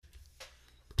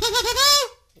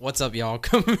What's up, y'all?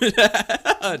 Coming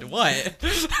what?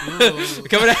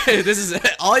 Coming at this is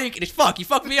all you can. Fuck, you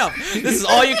fucked me up. This is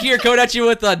all you can hear coming at you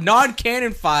with a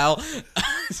non-canon file.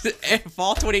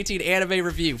 Fall 2018 anime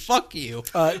review. Fuck you.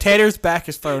 Tanner's back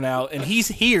is thrown out, and he's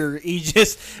here. He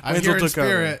just I'm Wenzel here in took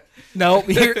spirit. over. No,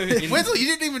 here. Wenzel, you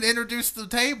didn't even introduce the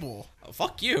table. Oh,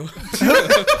 fuck you.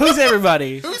 Who's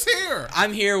everybody? Who's here?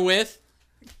 I'm here with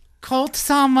Colt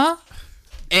Sama.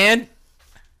 and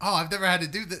Oh, I've never had to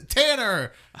do that.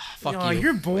 Tanner. fuck Oh, you.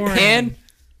 you're boring. And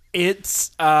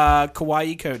It's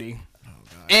Kawaii Cody.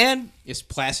 and It's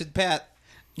Placid Pat.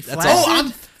 that's Flaccid? all.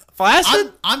 Oh,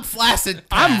 Flaccid? I'm flaccid.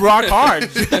 Pat. I'm rock hard.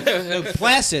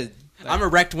 Placid. I'm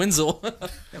erect Wenzel.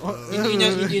 You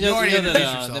know already introduced the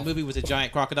yourself. movie with the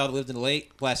giant crocodile that lived in the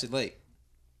lake? Placid Lake.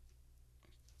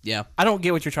 Yeah. I don't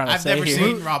get what you're trying to I've say never here.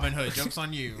 seen Robin Hood. Joke's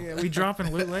on you. Yeah, we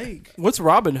dropping Loot Lake. What's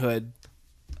Robin Hood?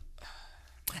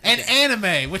 And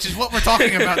anime, which is what we're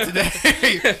talking about today.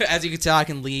 As you can tell, I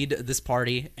can lead this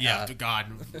party. Yeah, God,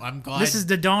 I'm glad. This is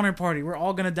the Donner Party. We're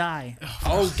all gonna die.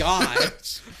 Oh God.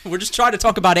 We're just trying to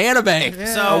talk about anime.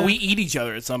 So we eat each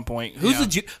other at some point. Who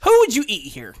would you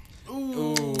eat here?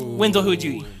 Wenzel, who would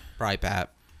you eat? Probably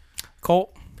Pat.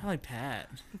 Colt? Probably Pat.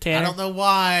 Tanner? I don't know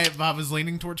why, but I was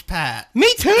leaning towards Pat.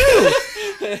 Me too!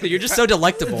 You're just so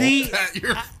delectable. Pat,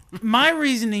 you're My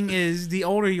reasoning is the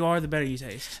older you are, the better you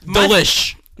taste.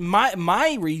 Delish.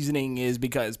 My reasoning is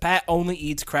because Pat only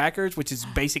eats crackers, which is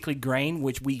basically grain,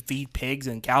 which we feed pigs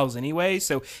and cows anyway,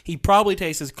 so he probably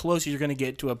tastes as close as you're going to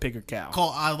get to a pig or cow. Cole,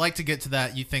 I'd like to get to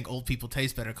that. You think old people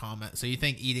taste better comment. So you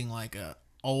think eating like a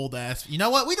old ass. You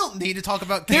know what? We don't need to talk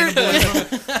about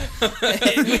cannibalism.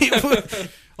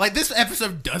 Like this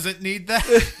episode doesn't need that.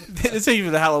 It's not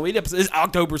even the Halloween episode. It's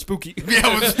October Spooky. Yeah,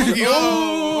 it was spooky.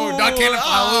 Oh, not cannibal.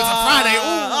 It's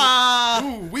a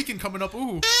Friday. Ooh, weekend coming up.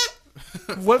 Ooh,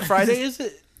 What Friday is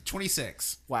it?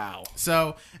 26. Wow.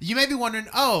 So you may be wondering,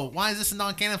 oh, why is this a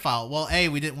non-canon file? Well, A,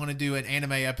 we didn't want to do an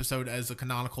anime episode as a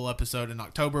canonical episode in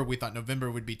October. We thought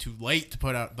November would be too late to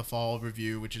put out the fall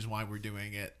review, which is why we're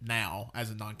doing it now as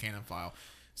a non-canon file.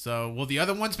 So will the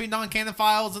other ones be non-canon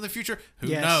files in the future? Who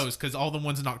Yes. knows? Because all the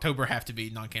ones in October have to be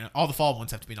non-canon. All the fall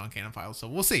ones have to be non-canon files. So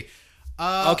we'll see.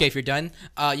 Okay, if you're done,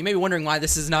 you may be wondering why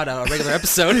this is not a regular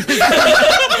episode.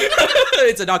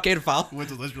 It's a non-canon file.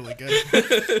 Whistle is really good.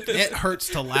 It hurts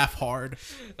to laugh hard.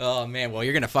 Oh man, well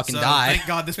you're gonna fucking So die. thank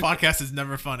God this podcast is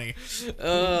never funny.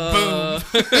 Boom.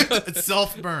 It's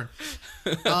self-burn.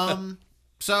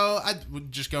 So I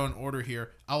would just go in order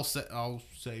here. I'll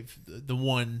save the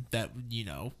one that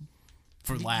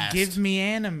for last. Give me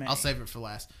anime. I'll save it for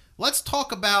last. Let's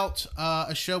talk about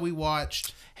a show we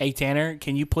watched. Hey, Tanner,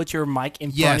 can you put your mic in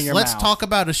front Yes, of your let's mouth? talk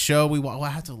about a show we watched. Well,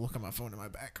 I have to look at my phone and my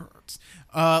back hurts.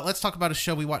 Let's talk about a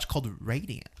show we watched called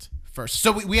Radiant first.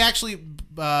 So we actually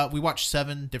we watched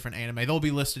 7 different anime. They'll be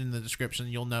listed in the description.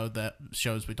 You'll know the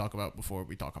shows we talk about before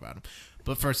we talk about them.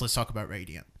 But first, let's talk about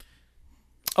Radiant.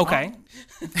 Okay.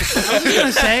 I was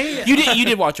gonna say You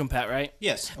did watch them, Pat, right?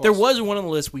 Yes. There was one on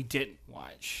the list we didn't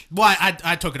watch. Well,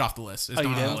 I took it off the list. It's Oh, you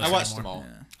not on did? the list I watched anymore.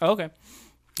 them all. Oh, okay.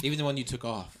 Even the one you took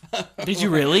off. Did you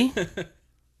really?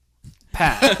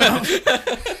 Pat.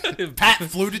 Pat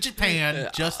flew to Japan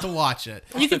just to watch it.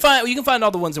 You can find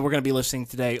all the ones that we're going to be listening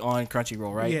today on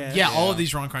Crunchyroll, right? yeah. Yeah, all of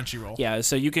these are on Crunchyroll. Yeah,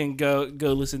 so you can go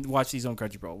watch these on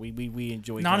Crunchyroll. We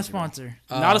enjoy Not a Crunchyroll. sponsor.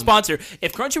 Not a sponsor.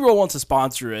 If Crunchyroll wants to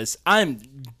sponsor us, I'm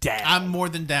down. I'm more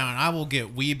than down. I will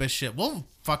get weeb as shit. We'll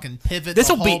fucking pivot This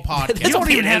the will whole be podcast. this will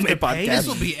be an have anime to pay. This podcast.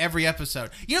 will be every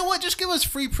episode. You know what? Just give us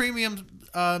free premium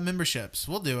memberships.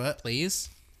 We'll do it. Please.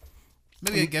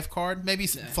 Maybe a gift card. Maybe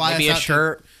fly Maybe us a out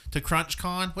shirt. to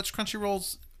CrunchCon. What's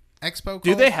Crunchyroll's expo called?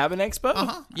 Do they have an expo?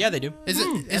 Uh-huh. Yeah, they do. Is it?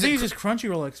 I Is think it? it's just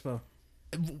Crunchyroll Expo.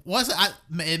 Was it?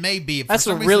 It may be. For That's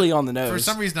some really reason- on the nose. For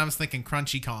some reason, I was thinking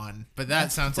CrunchyCon, but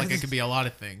that sounds like it could be a lot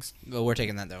of things. Well, we're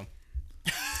taking that though.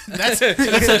 That's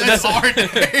hard.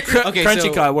 Okay,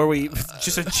 CrunchyCon, where we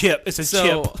just a chip. It's a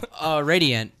so chip.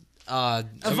 Radiant. Of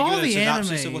Should we all give the a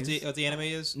synopsis of animes, what the anime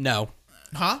is? No.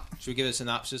 Huh? Should we give a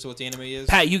synopsis of what the anime is?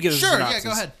 Pat, you give us a Sure. Yeah. synopsis.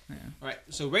 Go ahead. All right.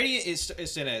 So Radiant is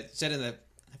set in a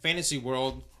fantasy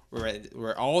world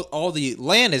where all the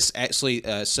land is actually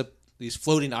these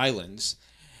floating islands,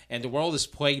 and the world is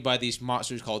plagued by these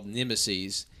monsters called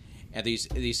nemesis, and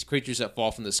these creatures that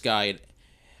fall from the sky.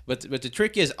 But the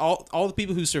trick is all the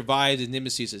people who survive the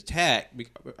nemesis attack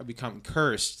become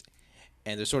cursed,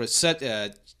 and they're sort of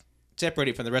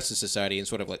separated from the rest of society and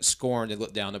sort of like scorned and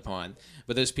looked down upon.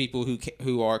 But those people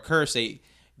who are cursed, they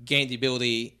gain the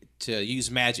ability to use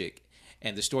magic,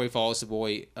 and the story follows the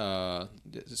boy, the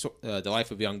life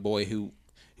of a young boy who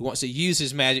wants to use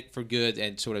his magic for good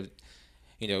and sort of,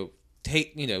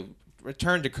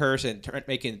 turn the curse and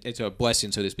make it into a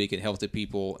blessing, so to speak, and help the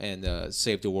people and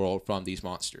save the world from these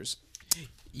monsters.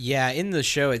 Yeah, in the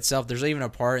show itself, there's even a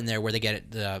part in there where they get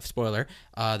spoiler.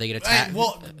 They get attacked.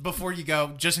 Well, before you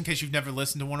go, just in case you've never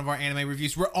listened to one of our anime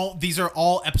reviews, these are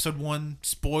all episode 1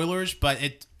 spoilers, but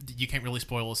you can't really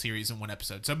spoil a series in one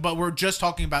episode. So, but we're just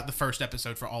talking about the first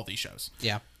episode for all these shows.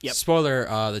 Yeah. Yep. Spoiler: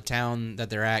 the town that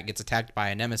they're at gets attacked by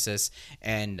a nemesis,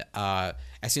 and as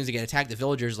soon as they get attacked, the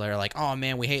villagers are like, "Oh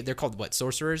man, we hate." They're called what?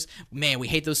 Sorcerers. Man, we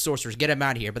hate those sorcerers. Get them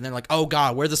out of here. But then like, "Oh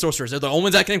god, where are the sorcerers? They're the only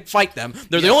ones that can fight them.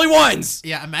 They're the only ones."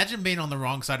 Yeah, imagine being on the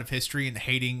wrong side of history and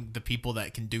hating the people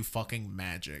that can do fucking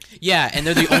magic. Yeah, and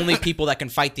they're the only people that can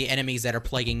fight the enemies that are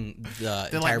plaguing the They're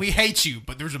entire. like, we hate you,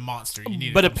 but there's a monster. You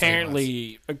need. But to come save us."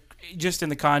 apparently, just in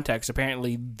the context,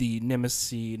 apparently the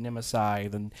nemesi,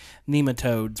 the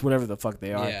nematodes, whatever the fuck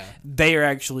they are, Yeah. they are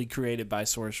actually created by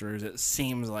sorcerers. It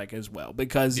seems like as well,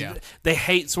 because Yeah. they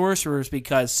hate sorcerers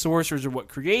because sorcerers are what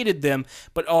created them,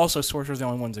 but also sorcerers are the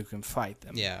only ones who can fight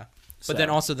them. Yeah, So- but then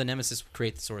also the nemesis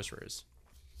create the sorcerers.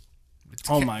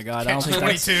 Oh my god, I don't think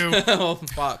that's, 22. Oh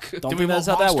fuck. don't Do we think want that's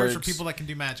how that monsters works. for people that can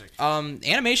do magic?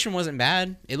 Animation wasn't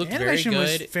bad. It looked very Animation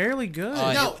was good. fairly good.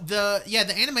 No, the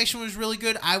animation was really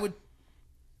good. I would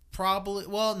probably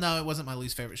no, it wasn't my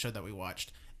least favorite show that we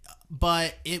watched,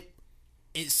 but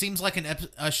it seems like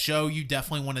a show you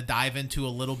definitely want to dive into a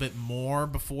little bit more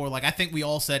before. Like, I think we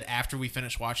all said after we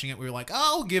finished watching it, we were like,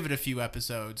 "Oh, I'll give it a few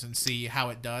episodes and see how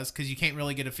it does," because you can't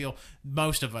really get a feel.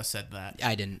 Most of us said that.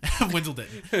 I didn't. Wenzel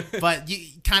didn't, but you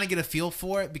kind of get a feel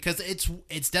for it because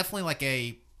it's definitely like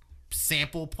a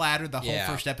sample platter. The whole Yeah.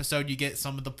 first episode, you get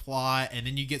some of the plot, and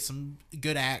then you get some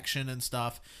good action and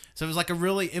stuff. So it was like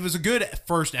it was a good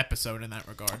first episode in that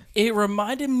regard. It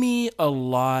reminded me a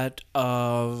lot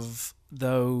of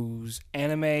those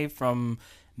anime from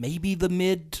maybe the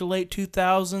mid to late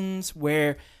 2000s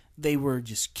where they were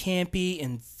just campy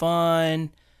and fun,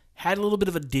 had a little bit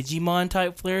of a Digimon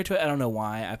type flair to it. I don't know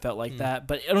why I felt like that,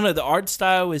 but I don't know, the art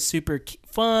style was super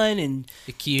fun, and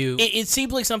Cute. it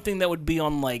seemed like something that would be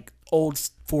on like old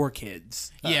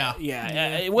 4Kids. Yeah.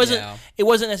 It wasn't. Yeah. It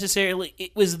wasn't necessarily.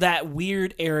 It was that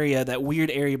weird area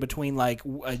between like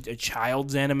a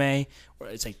child's anime, or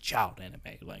it's a child anime,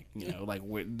 like like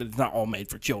it's not all made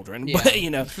for children, Yeah. but but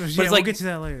it's we'll like get to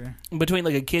that later. between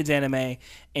like a kid's anime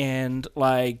and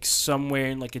like somewhere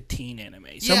in like a teen anime,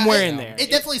 Yeah, somewhere it- in there.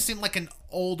 It definitely seemed like an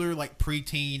older, like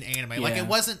preteen anime. Like, Yeah. it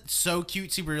wasn't so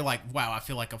cutesy where you're like, "Wow, I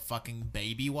feel like a fucking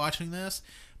baby watching this."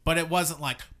 But it wasn't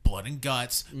like blood and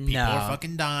guts. People No. are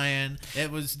fucking dying. It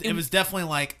was definitely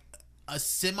like a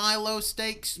semi low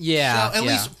stakes. Yeah, show, at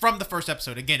yeah. least from the first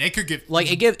episode. Again, it could get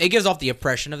Like it gives off the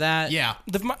impression of that. yeah.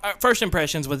 My first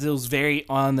impressions was it was very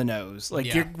on the nose. Like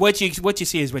Yeah. what you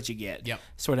see is what you get. Yep.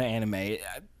 Sort of anime. It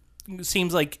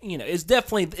seems like it's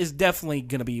definitely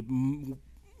gonna be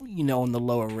on the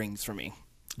lower rings for me.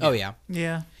 Oh yeah.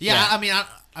 Yeah. Yeah, I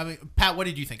mean, Pat, what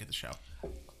did you think of the show?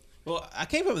 Well, I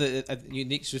came from a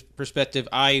unique perspective.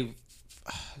 I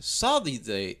saw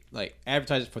the like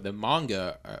advertisement for the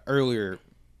manga early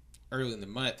in the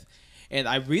month, and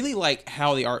I really like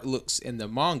how the art looks in the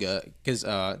manga because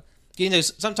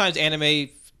sometimes anime,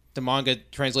 the manga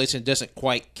translation doesn't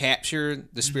quite capture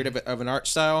the spirit of an art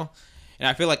style, and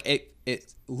I feel like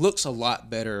it looks a lot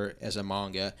better as a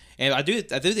manga. And I do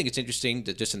think it's interesting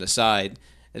that, just an aside,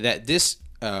 that this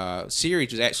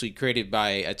series was actually created by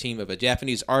a team of a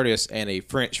Japanese artist and a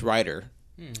French writer.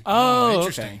 Oh,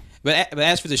 interesting. okay. But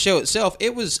as for the show itself,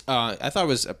 it was I thought it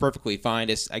was perfectly fine.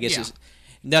 It's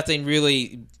nothing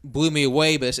really blew me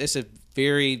away, but it's a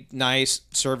very nice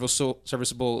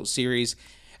serviceable series.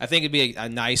 I think it'd be a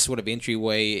nice sort of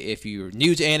entryway if you're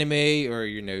new to anime or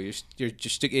you're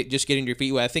just getting your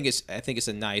feet wet. I think it's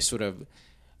a nice sort of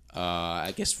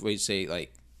I guess we'd say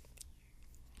like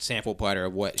sample platter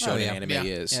of what shonen yeah. anime Yeah.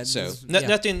 is. Yeah, So this- yeah.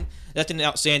 nothing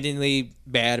outstandingly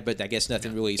bad, but I guess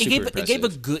nothing really super impressive.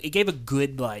 It gave a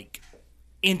good like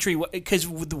entry because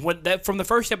from the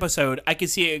first episode I could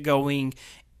see it going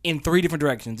in 3 different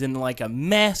directions, in like a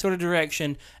meh sort of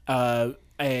direction, a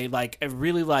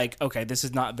really like, okay, this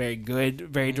is not very good,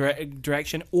 very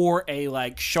direction, or a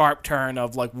like sharp turn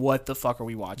of like, what the fuck are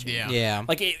we watching? Yeah. Yeah.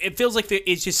 Like it feels like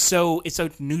it's just so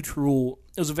neutral.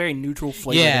 It was a very neutral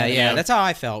flavor. Yeah. That's how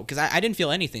I felt because I didn't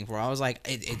feel anything for it. I was like,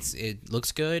 it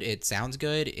looks good, it sounds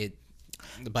good,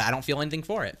 but I don't feel anything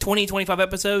for it. 20, 25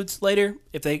 episodes later,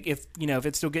 if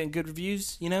it's still getting good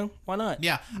reviews, why not?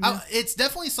 Yeah, it's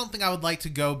definitely something I would like to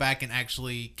go back and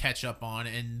actually catch up on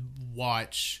and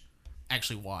watch.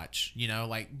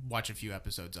 Like watch a few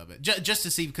episodes of it just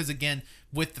to see, because again,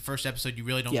 with the first episode, you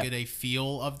really don't Yeah. get a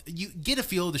feel of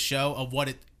the show of what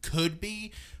it could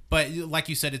be, But like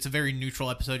you said, it's a very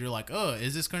neutral episode. You're like, oh,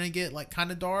 is this going to get like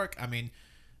kind of dark? I mean,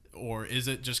 or is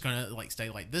it just going to like stay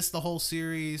like this the whole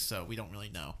series? So we don't really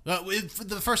know.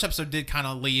 The first episode did kind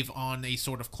of leave on a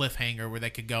sort of cliffhanger where they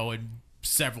could go in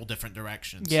several different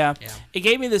directions. Yeah. It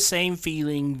gave me the same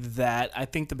feeling that I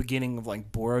think the beginning of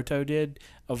like Boruto did,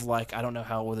 of like, I don't know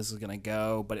how this is going to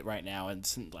go, but right now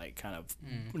it's like kind of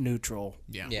neutral.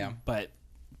 Yeah. But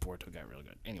Boruto got really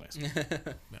good. Anyways.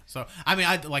 Yeah. So I mean,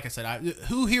 like I said,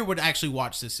 who here would actually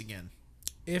watch this again?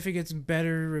 If it gets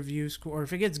better review score, or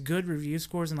if it gets good review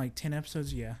scores in like 10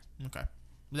 episodes, yeah. Okay.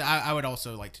 I would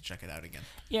also like to check it out again.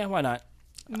 Yeah, why not?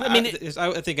 I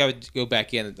think I would go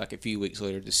back in like a few weeks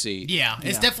later to see. Yeah,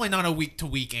 it's definitely not a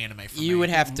week-to-week anime for me. You would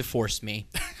have to force me.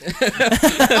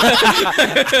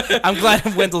 I'm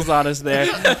glad Wendell's honest there.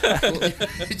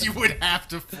 You would have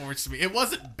to force me. It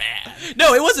wasn't bad.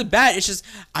 No, it wasn't bad. It's just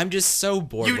I'm just so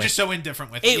bored. You were with just so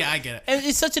indifferent with it. Yeah, I get it. And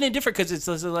it's such an indifferent because it's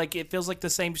like it feels like the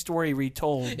same story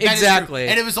retold. That is true. Exactly.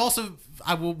 And it was also,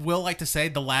 I will like to say,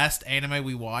 the last anime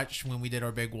we watched when we did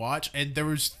our big watch, and there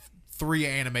was 3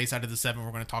 animes out of the 7 we're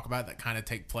going to talk about that kind of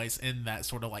take place in that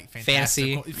sort of like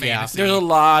fantasy. Yeah. There's a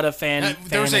lot of There's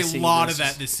fantasy. a lot of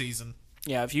that this season.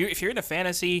 Yeah, if you're into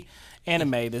fantasy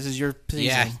anime, this is your season.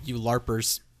 Yeah, you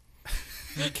LARPers.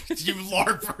 You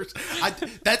LARPers.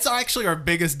 That's actually our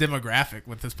biggest demographic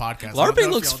with this podcast. LARPing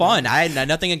looks fun. I had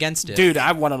nothing against it. Dude,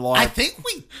 I want to LARP. I think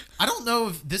I don't know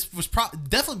if this was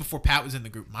definitely before Pat was in the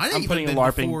group. Might have I'm even putting been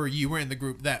LARPing. before you were in the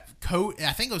group. I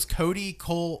think it was Cody,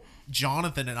 Cole,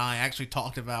 Jonathan, and I actually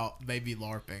talked about maybe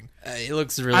LARPing. It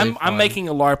looks really fun. I'm making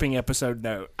a LARPing episode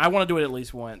note. I want to do it at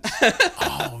least once.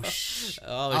 Oh, shit.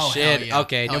 Oh, shit. hell yeah.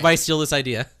 Okay, Hell nobody steal this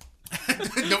idea.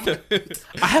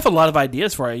 I have a lot of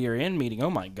ideas for our year-end meeting. Oh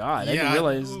my god, I didn't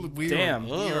realize. we Damn.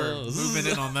 are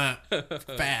moving in on that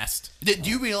fast. Do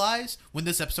you realize when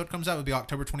this episode comes out, it'll be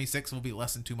October 26th. It'll be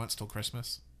less than 2 months till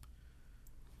Christmas.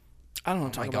 I don't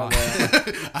want to my talk about God.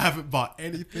 that. I haven't bought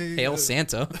anything. Hail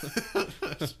Santa.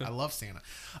 I love Santa.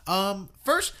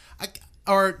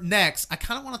 Next, I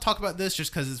kind of want to talk about this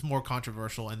just because it's more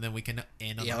controversial, and then we can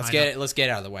end on Yeah, the let's high get note. it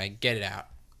out of the way. Get it out.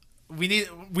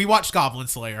 We watched Goblin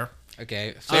Slayer.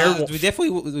 Okay. We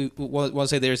definitely want to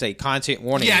say there's a content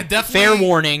warning. Yeah, definitely. Fair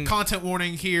warning. Content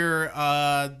warning here.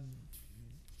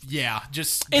 Yeah,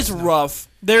 just It's rough.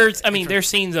 There's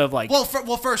scenes of like. Well,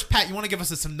 first, Pat, you want to give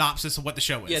us a synopsis of what the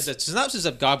show is? Yeah, the synopsis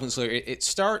of Goblin Slayer. It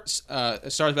starts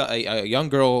about a young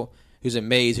girl who's a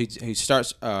maid who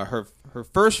starts her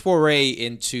first foray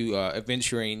into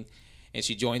adventuring, and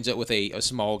she joins up with a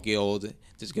small guild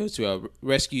that goes to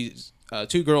rescue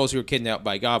 2 girls who are kidnapped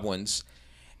by goblins,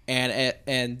 and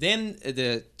then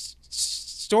the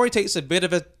story takes a bit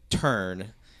of a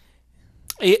turn.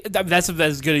 That's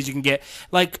as good as you can get.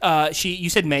 Like you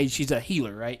said maid, she's a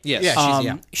healer, right? Yes.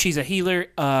 Yeah, she's a healer.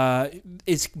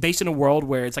 It's based in a world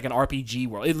where it's like an RPG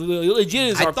world. It legit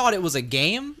is. I thought it was a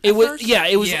game. It at was. first. Yeah,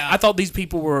 it was. Yeah. I thought these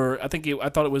people were. I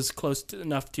thought it was close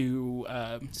enough to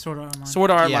Sort of online. Sword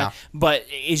Art Online, Yeah. but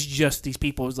it's just these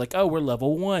people. It's like, oh, we're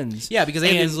level 1s. Yeah, because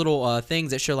they have And- these little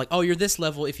things that show like, oh, you're this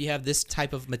level if you have this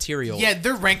type of material. Yeah,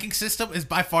 their ranking system is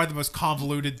by far the most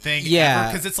convoluted thing Yeah.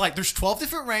 ever because it's like there's 12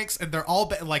 different ranks and they're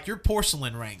all like your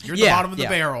porcelain rank. You're the Yeah, bottom of the yeah.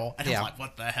 barrel. And Yeah. I'm like,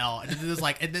 what the hell? And then there's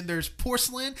and then there's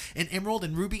porcelain and emerald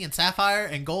and ruby and sapphire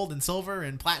and gold and silver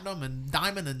and platinum and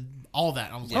diamond and all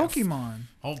that. I was like, Pokemon.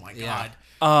 oh my Yeah.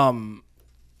 god.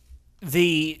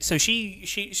 So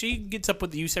she gets up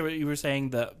with you said what you were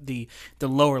saying the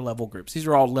lower level groups. These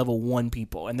are all level 1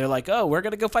 people, and they're like, oh, we're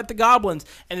gonna go fight the goblins,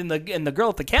 and then the girl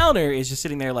at the counter is just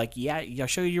sitting there like, yeah, y'all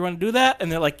sure you want to do that?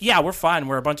 And they're like, yeah, we're fine.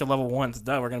 We're a bunch of level 1s.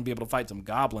 Duh, we're gonna be able to fight some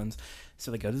goblins. So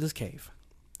they go to this cave,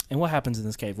 and what happens in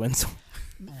this cave, Winslow?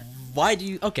 Why do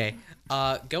you? Okay.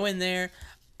 Go in there.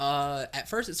 At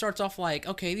first, it starts off like,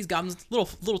 okay, these goblins,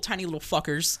 little tiny little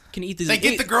fuckers, can eat these. They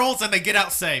get the girls and they get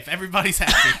out safe. Everybody's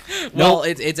happy. Well,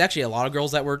 it's actually a lot of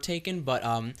girls that were taken, but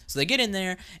so they get in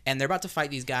there and they're about to fight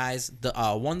these guys. The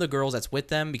one of the girls that's with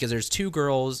them, because there's 2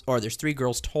 girls or there's 3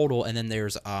 girls total, and then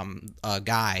there's a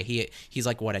guy. He's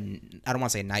like I don't want to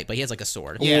say a knight, but he has like a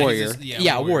sword. Warrior. he's just-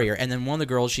 Yeah, a warrior. And then one of the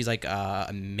girls, she's like a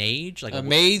mage, like A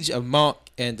mage, a monk,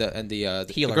 and the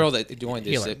Healer. girl that joined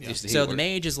this healer. is the So healer. the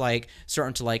mage is like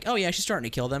starting to like, oh yeah, she's starting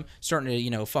to kill them, starting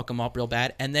to fuck them up real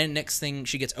bad. And then next thing,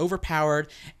 she gets overpowered,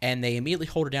 and they immediately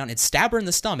hold her down and stab her in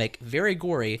the stomach, very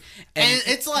gory. And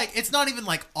it's like it's not even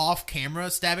like off camera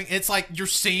stabbing. It's like you're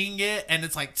seeing it, and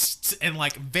it's like and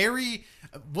like very.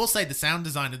 We'll say the sound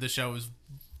design of the show is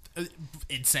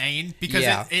insane because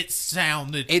Yeah. it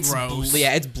sounded It's gross.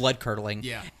 it's blood curdling.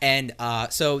 Yeah. And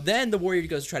so then the warrior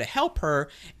goes to try to help her,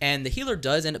 and the healer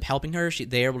does end up helping her.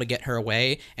 They're able to get her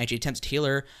away, and she attempts to heal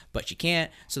her, but she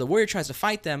can't. So the warrior tries to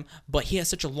fight them, but he has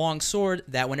such a long sword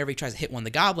that whenever he tries to hit one of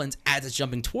the goblins, as it's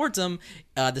jumping towards him,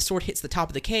 the sword hits the top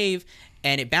of the cave,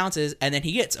 and it bounces, and then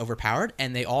he gets overpowered,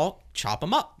 and they all chop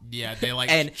him up. Yeah, they like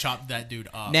And- chopped that dude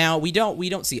up. Now we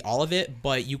don't see all of it,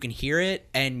 but you can hear it,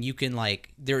 and you can like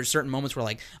there are certain moments where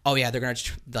like, oh yeah, they're gonna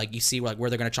like you see like where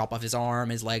they're gonna chop off his arm,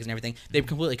 his legs, and everything. They've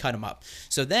completely cut him up.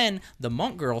 So then the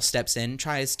monk girl steps in,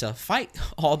 tries to fight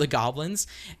all the goblins,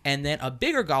 and then a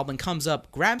bigger goblin comes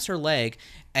up, grabs her leg,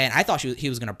 and I thought he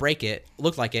was gonna break it.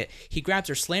 Looked like it. He grabs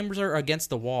her, slams her against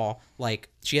the wall, like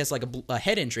she has like a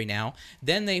head injury now.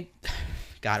 Then they.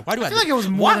 God, why do I? I feel like it was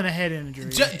more than a head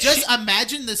injury. Just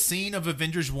imagine the scene of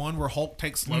Avengers 1 where Hulk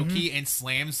takes Loki and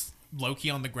slams Loki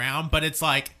on the ground, but it's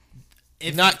like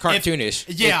Not cartoonish.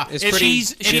 It's pretty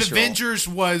if visceral. Avengers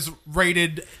was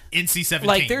rated NC-17.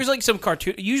 Like there's like some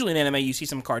cartoon. Usually in anime, you see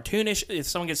some cartoonish. If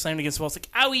someone gets slammed against the wall, it's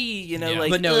like owie, you know, Yeah. like.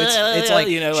 But no, it's like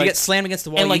you know, she like, gets slammed against the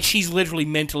wall. and like You- she's literally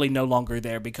mentally no longer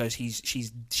there because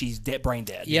she's dead, brain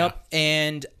dead. Yep.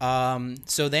 And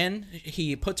so then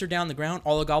he puts her down on the ground.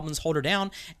 All the goblins hold her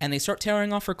down, and they start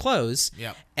tearing off her clothes.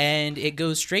 Yep. And it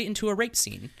goes straight into a rape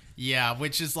scene. Yeah,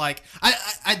 which is like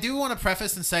I do want to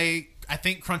preface and say I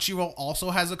think Crunchyroll also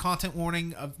has a content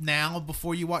warning of now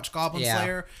before you watch Goblin Yeah.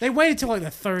 Slayer. They waited till like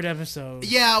the third episode.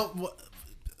 Yeah,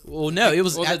 Well, no, it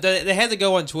was. Well, they had to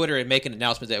go on Twitter and make an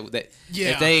announcement that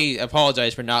Yeah. they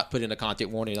apologize for not putting a content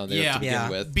warning on there yeah, to begin Yeah.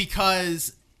 with.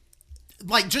 because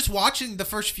like just watching the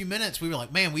first few minutes, we were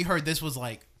like, man, we heard this was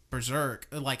like Berserk,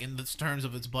 like in the terms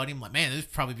of its bloody. I'm like, man, this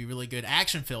would probably be really good,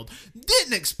 action filled.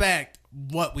 Didn't expect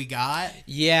what we got.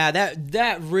 Yeah,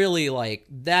 that really like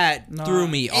that No. threw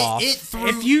me off. It threw.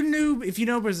 If you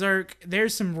know Berserk,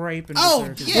 there's some rape in Oh,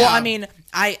 Berserk. yeah. Well, I mean,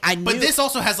 I knew but this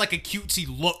also has like a cutesy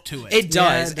look to it. it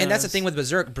does, it and that's the does. thing with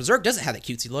Berserk. Berserk doesn't have that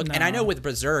cutesy look, and I know No. with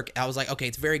Berserk, I was like, okay,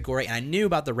 it's very gory, and I knew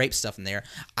about the rape stuff in there.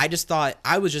 I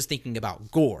was just thinking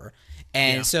about gore.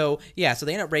 And Yeah. so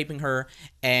they end up raping her,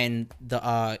 and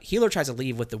the healer tries to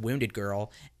leave with the wounded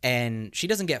girl, and she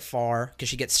doesn't get far because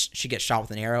she gets shot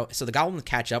with an arrow. So the goblins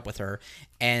catch up with her,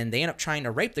 and they end up trying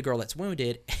to rape the girl that's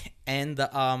wounded. And the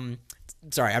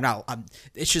sorry,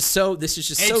 it's just so. This is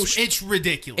just It's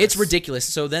ridiculous. It's ridiculous.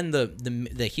 So then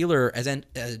the healer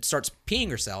starts peeing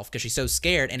herself because she's so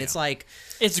scared, and it's like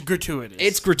It's gratuitous.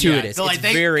 it's gratuitous. so, like, It's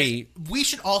they- very. We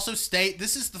should also state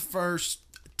this is the first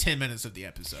 10 minutes of the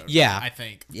episode. Yeah. I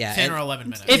think. Yeah, 10 and or 11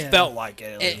 minutes. It Yeah. felt like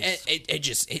it. At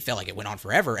least. It felt like it went on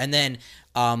forever, and then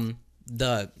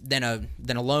then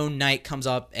a lone knight comes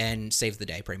up and saves the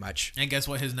day pretty much. And guess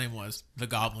what his name was? The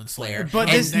Goblin Slayer. But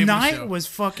And this name of the night show. was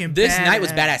fucking. This badass. knight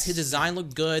was badass. His design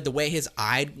looked good. The way his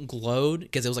eye glowed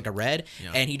because it was like a red,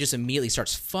 Yeah. and he just immediately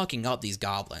starts fucking up these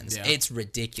goblins. Yeah. It's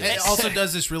ridiculous. It also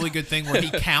does this really good thing where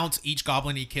he counts each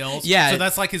goblin he kills. Yeah. So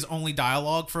that's like his only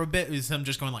dialogue for a bit is him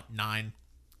just going like 9,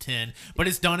 10. But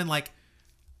it's done in like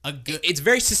a good. It's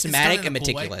very it's done systematic in and a cool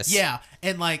way. meticulous. Yeah,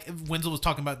 and like Wenzel was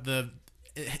talking about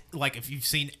like if you've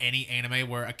seen any anime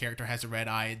where a character has a red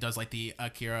eye, it does like the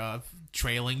Akira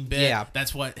trailing bit. Yeah.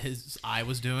 That's what his eye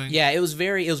was doing. Yeah, it was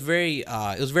very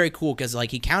cool because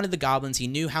like he counted the goblins, he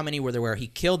knew how many there were, he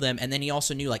killed them, and then he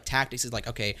also knew like tactics. Is like,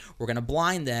 okay, we're gonna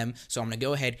blind them, so I'm gonna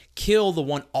go ahead kill the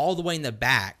one all the way in the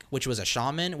back, which was a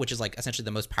shaman, which is like essentially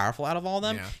the most powerful out of all of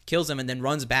them. Yeah. Kills them and then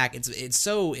runs back. It's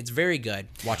very good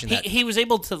watching that. He was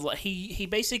able to he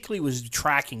basically was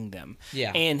tracking them.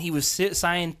 Yeah. And he was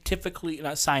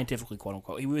not scientifically, quote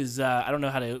unquote. He was I don't know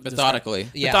how to Methodically.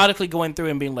 describe- Yeah. methodically going through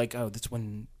and being like, oh, this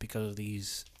one because of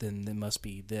these, then there must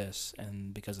be this,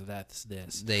 and because of that,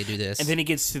 this. They do this, And then he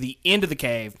gets to the end of the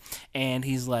cave, and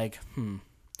he's like,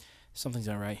 something's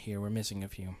not right here. We're missing a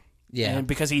few. Yeah. And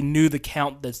because he knew the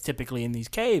count that's typically in these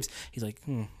caves, he's like,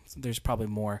 there's probably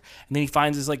more. And then he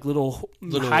finds this like little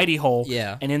hidey hole.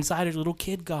 yeah. And inside are little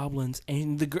kid goblins.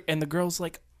 And the girl's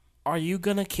like, are you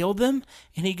gonna kill them?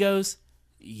 And he goes,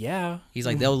 yeah. he's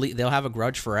like they'll have a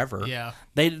grudge forever. Yeah.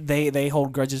 They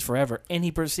hold grudges forever. And he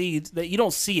proceeds that you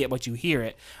don't see it, but you hear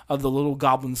it of the little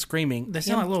goblins screaming. They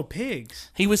sound like little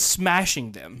pigs. He was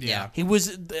smashing them. Yeah. He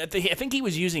was. I think he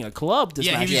was using a club to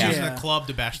Yeah, he smash was them. using Yeah. a club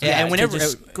to bash them. Yeah, and to whenever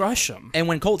just crush them. and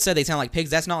when Colt said they sound like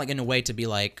pigs, that's not like in a way to be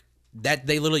like that.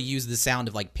 They literally use the sound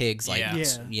of like pigs, like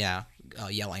Yeah.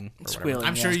 yelling or whatever. Squealing.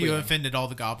 I'm sure you squealing. offended all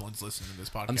the goblins listening to this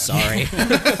podcast. I'm sorry.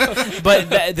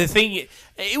 But the thing,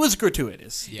 it was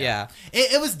gratuitous. yeah.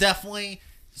 It was definitely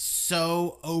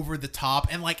so over the top,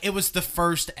 and like it was the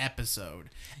first episode,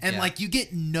 and Yeah. like you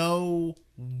get no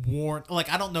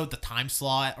like I don't know the time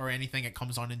slot or anything it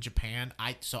comes on in Japan.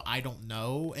 I don't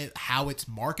know how it's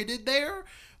marketed there.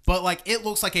 But like it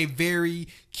looks like a very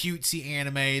cutesy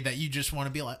anime that you just want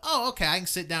to be like, oh, okay, I can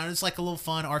sit down. It's like a little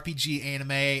fun RPG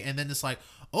anime, and then it's like,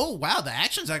 oh wow, the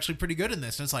action's actually pretty good in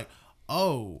this. And it's like,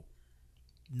 oh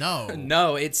no,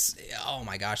 No, it's oh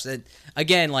my gosh. That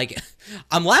again, like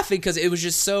I'm laughing because it was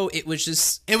it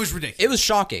was ridiculous. it was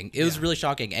shocking. It was Yeah. really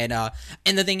shocking. And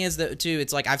the thing is that too,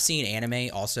 it's like I've seen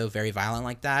anime also very violent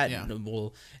like that. Yeah.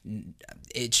 Well,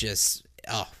 it just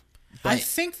I but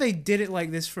think they did it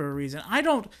like this for a reason. I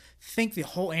don't think the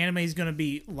whole anime is going to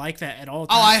be like that at all.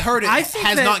 Oh, I heard it think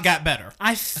has that- not got better.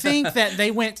 I think that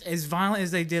they went as violent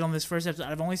as they did on this first episode.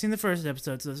 I've only seen the first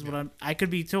episode, so this is what I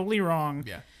could be totally wrong.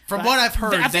 Yeah. From But what I've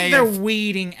heard, I think they they're have-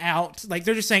 weeding out. Like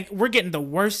they're just saying we're getting the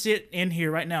worst shit in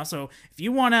here right now. So if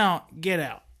you want out, get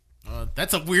out.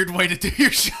 That's a weird way to do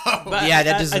your show. yeah,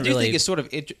 that I doesn't do really. think it's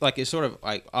sort of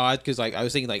odd because like I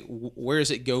was thinking like where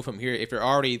does it go from here if you're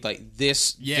already like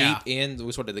this Yeah. deep in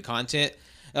with sort of the content.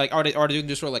 Like are they doing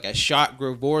just sort of like a shock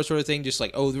gore sort of thing, just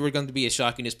like we're going to be as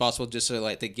shocking as possible just so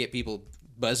like to get people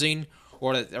buzzing,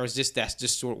 or is that's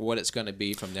just sort of what it's going to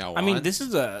be from now on? I mean, it's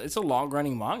a long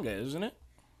running manga, isn't it?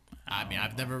 I mean,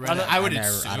 I've never read it. I would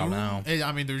assume. I don't know.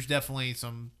 I mean, there's definitely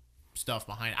some stuff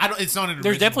behind it. I don't. It's not an.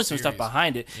 There's original definitely some stuff series.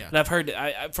 behind it, Yeah. but I've heard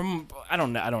I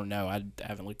don't know. I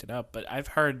haven't looked it up, but I've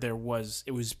heard it was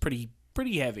pretty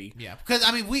heavy. Yeah, because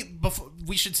I mean,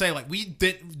 we should say like we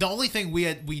did. The only thing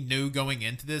we knew going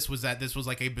into this was that this was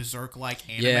like a berserk like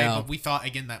anime. Yeah. But we thought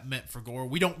again that meant for gore.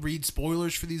 We don't read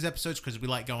spoilers for these episodes because we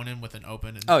like going in with an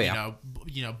open and Oh, yeah.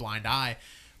 blind eye.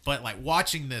 But like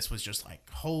watching this was just like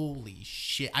holy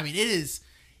shit. I mean, it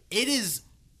is.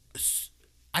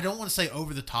 I don't want to say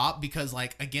over the top because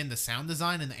like again the sound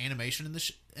design and the animation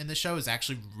in the show is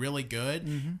actually really good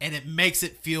and it makes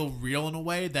it feel real in a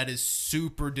way that is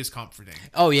super discomforting.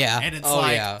 Oh yeah. And it's oh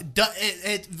like yeah.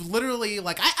 it literally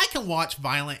like I can watch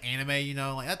violent anime,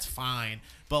 like that's fine,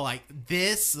 but like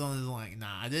this is like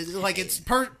nah, like it's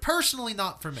personally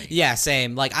not for me. Yeah,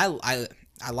 same. Like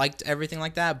I liked everything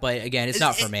like that, but again, it's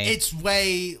not for me. It's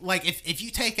way like if you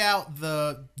take out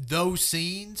those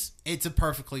scenes, it's a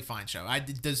perfectly fine show.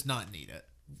 It does not need it.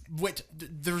 Which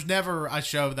there's never a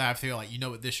show that I feel like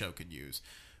what this show could use,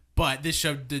 but this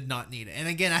show did not need it. And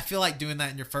again, I feel like doing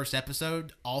that in your first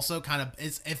episode also kind of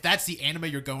is if that's the anime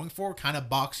you're going for, kind of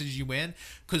boxes you in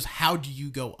because how do you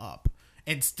go up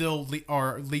and still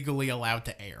are legally allowed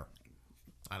to air?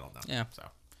 I don't know. Yeah.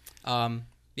 So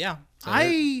Yeah. So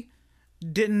I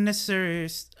didn't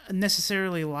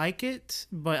necessarily like it,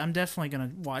 but I'm definitely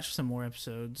gonna watch some more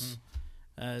episodes.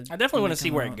 I definitely want to see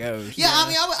where it goes. yeah, I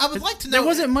mean, I would like to know. There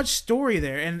wasn't much story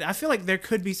there, and I feel like there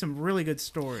could be some really good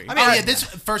story. I mean, yeah, this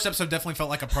first episode definitely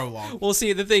felt like a prologue. Well,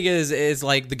 see, the thing is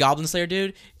like the Goblin Slayer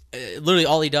dude, literally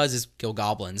all he does is kill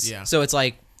goblins. Yeah. So it's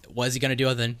like, what is he gonna do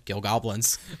other than kill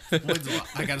goblins? I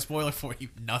got a spoiler for you.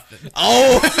 Nothing.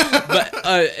 Oh,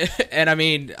 but and I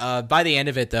mean, by the end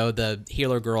of it though, the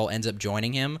healer girl ends up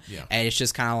joining him. Yeah. And it's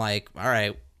just kind of like, all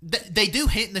right, They do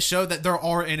hint in the show that there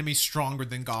are enemies stronger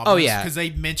than goblins. Oh, yeah. because they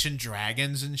mention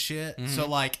dragons and shit. So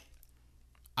like,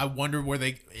 I wonder where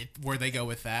they go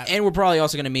with that. and we're probably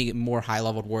also gonna meet more high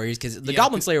leveled warriors because the Yeah,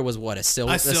 Goblin Slayer was what a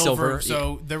silver.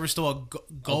 So there was still a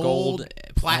gold, gold,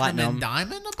 platinum, and platinum.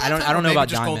 diamond. I don't Or know maybe about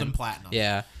just diamond. gold and platinum.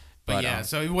 Yeah. But yeah,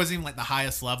 so it wasn't even like the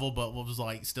highest level, but what was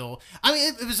like still. I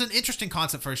mean, it was an interesting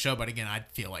concept for a show, but again, I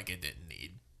feel like it didn't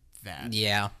need that.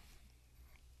 Yeah.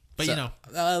 But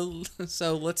So,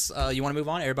 so let's. You want to move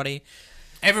on, everybody?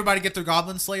 everybody get their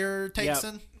Goblin Slayer takes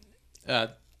Yep. in.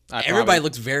 Everybody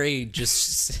looks very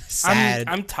just sad.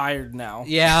 I'm tired now.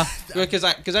 yeah. because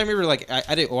I remember like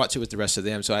I didn't watch it with the rest of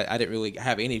them, so I didn't really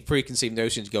have any preconceived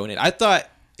notions going in. I thought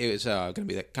it was going to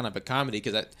be that kind of a comedy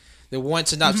because the one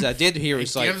synopsis I did hear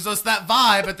was It like gives us that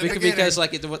vibe at the beginning. because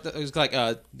like it was like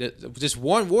this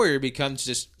one warrior becomes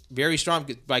just very strong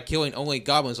by killing only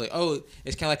goblins. Like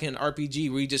it's kind of like in an RPG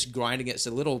where you just grind against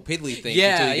the little piddly things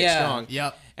Yeah, until you get yeah. strong.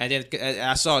 Yep. And then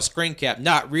I saw a screen cap,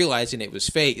 not realizing it was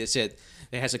fake. It said.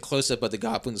 It has a close-up of the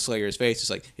Goblin Slayer's face. It's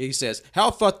like, he says,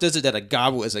 how fucked is it that a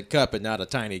goblin is a cup and not a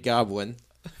tiny goblin?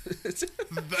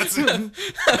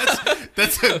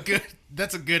 That's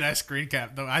a good ass screen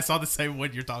cap though. I saw the same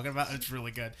one you're talking about. It's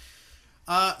really good.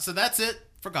 So that's it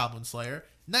for Goblin Slayer.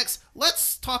 Next,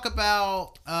 let's talk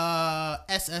about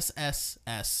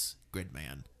SSSS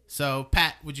Gridman. So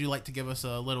Pat, would you like to give us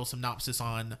a little synopsis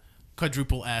on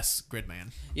Quadruple S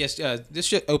Gridman? Yes, this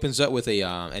shit opens up with a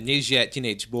amnesiac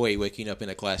teenage boy waking up in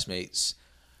a classmate's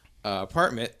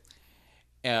apartment.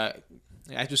 And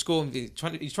after school, and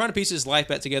he's trying to piece his life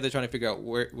back together, trying to figure out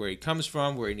where he comes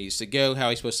from, where he needs to go, how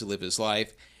he's supposed to live his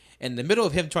life. And in the middle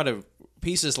of him trying to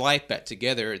piece his life back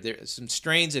together, there some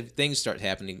strange things start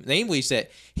happening. Namely, is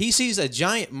that he sees a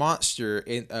giant monster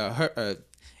in the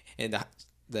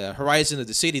horizon of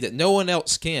the city that no one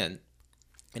else can,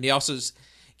 and he also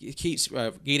keeps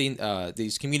getting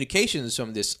these communications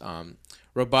from this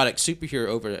robotic superhero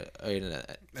over an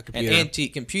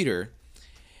antique computer.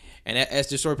 And as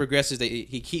the story progresses,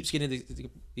 he keeps getting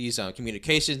these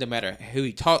communications. No matter who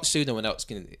he talks to, no one else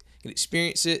can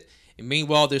experience it. And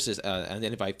meanwhile, there's this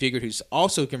unidentified figure who's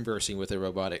also conversing with a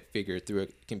robotic figure through a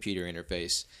computer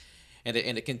interface. And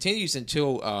it continues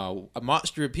until a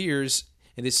monster appears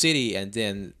in the city, and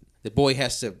then the boy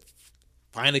has to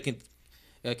finally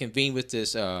convene with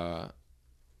this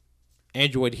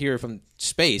android hero from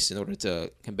space in order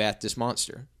to combat this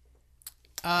monster.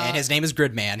 And his name is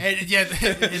Gridman.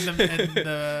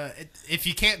 If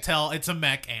you can't tell, it's a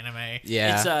mech anime.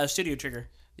 Yeah. It's Studio Trigger.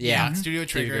 Yeah. Studio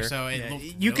Trigger. Trigger. So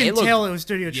You can tell it was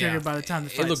Studio Trigger by the time the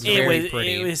fight looked started. very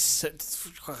pretty. It was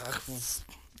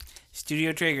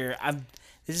Studio Trigger.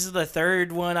 This is the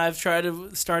third one I've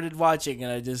started watching,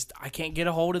 and I can't get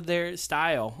a hold of their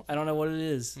style. I don't know what it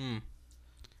is. You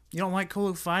don't like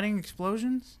cool fighting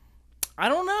explosions? I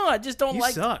don't know. I just don't You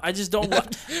like. suck. I just don't.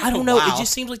 I don't know. Wow. It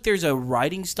just seems like there's a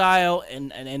writing style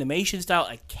and an animation style,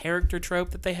 a character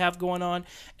trope that they have going on,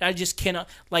 and I just cannot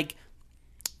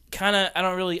kind of. I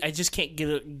don't really. I just can't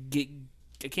get.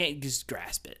 I can't just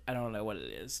grasp it. I don't know what it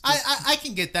is. I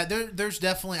can get that. There's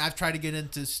definitely. I've tried to get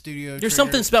into Studio. There's Trigger.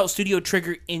 something about Studio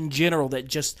Trigger in general that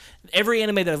just every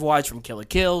anime that I've watched, from Kill la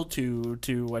Kill to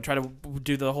try to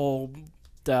do the whole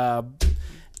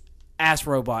ass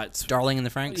robots. Darling in the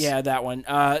Franxx? Yeah, that one.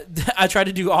 I tried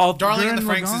to do all. Darling in the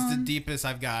Gurren Franxx is Lagann? the deepest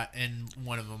I've got in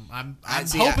one of them. I'm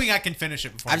see, hoping I can finish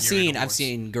it before. I've seen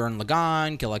Gurren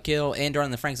Lagann, Kill la Kill, and Darling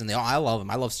in the Franxx, and I love them.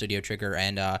 I love Studio Trigger,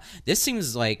 and this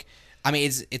seems like, I mean,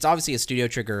 it's obviously a Studio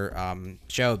Trigger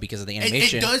show because of the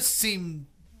animation. It does seem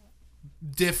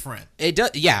different. It does,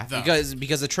 yeah, though.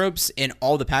 because the tropes in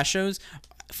all the past shows,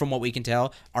 from what we can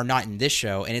tell, are not in this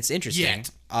show, and it's interesting. Yet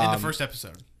in the first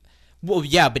episode. Well,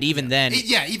 yeah, but even then,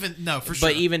 For sure.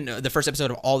 but even the first episode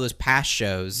of all those past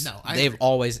shows, No, I they've agree.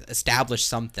 always established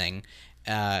something.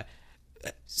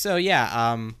 So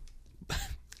yeah,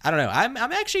 I don't know. I'm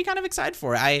actually kind of excited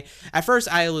for it. At first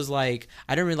I was like,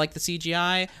 I didn't really like the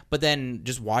CGI, but then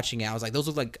just watching it, I was like, those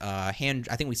look like I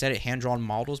think we said it, hand drawn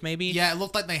models maybe. Yeah, it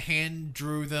looked like they hand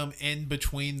drew them in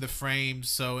between the frames,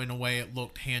 so in a way it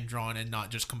looked hand drawn and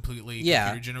not just completely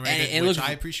computer generated, and which looked,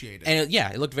 I appreciated. And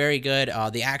it looked very good.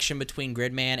 The action between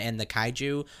Gridman and the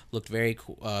kaiju looked very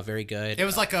cool, very good. It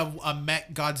was like a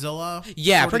mech Godzilla.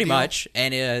 Yeah, sort of pretty deal. much,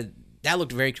 and that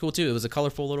looked very cool too. It was a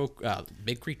colorful little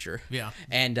big creature. Yeah.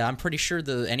 And I'm pretty sure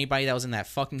anybody that was in that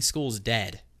fucking school's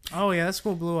dead. Oh yeah, that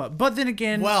school blew up. But then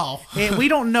again, Well. we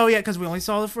don't know yet because we only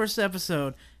saw the first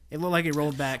episode. It looked like it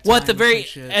rolled back. Well, at the time very and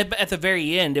shit. at the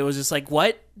very end, it was just like,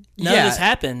 what? None of this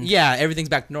happened. Yeah, everything's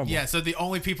back to normal. Yeah, so the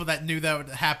only people that knew that would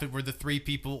happen were the three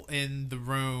people in the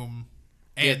room.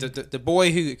 And Yeah, the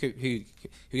boy who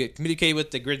communicated with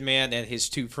the Gridman and his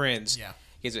two friends. Yeah.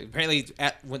 Because apparently,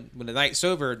 when the night's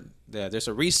over, there's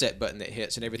a reset button that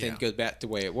hits and everything Yeah. goes back to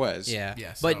the way it was. Yeah,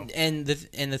 Yeah, but so- and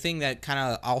the thing that kind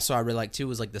of also I really like too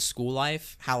was like the school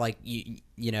life, how like you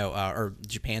know or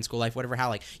Japan school life, whatever. How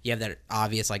like you have that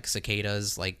obvious like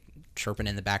cicadas like chirping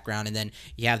in the background, and then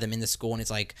you have them in the school, and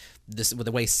it's like this with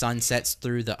the way sun sets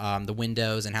through the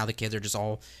windows, and how the kids are just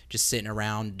all just sitting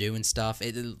around doing stuff.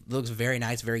 It looks very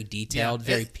nice, very detailed,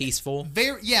 very peaceful.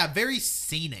 very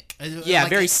scenic. Yeah,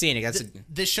 very scenic. That's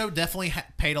this show definitely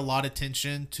paid a lot of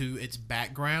attention to its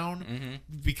background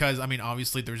because I mean,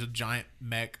 obviously, there's a giant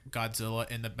mech Godzilla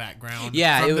in the background.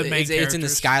 yeah, from the main it's in the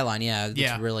characters. skyline. Yeah, it looks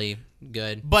Yeah. really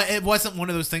good. But it wasn't one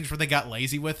of those things where they got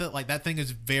lazy with it. Like that thing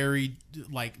is very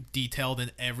like detailed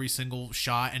in every single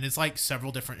shot, and it's like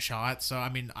several different shots. So I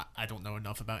mean, I don't know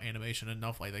enough about animation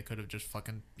enough. Like they could have just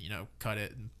fucking cut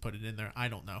it and put it in there. I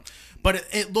don't know, but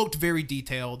it looked very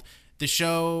detailed. The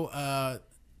show,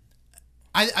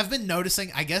 I've been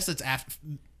noticing. I guess it's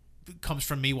comes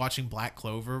from me watching Black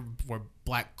Clover, where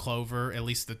Black Clover, at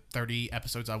least the 30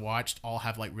 episodes I watched, all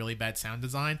have like really bad sound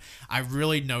design. I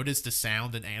really noticed the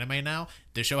sound in anime now.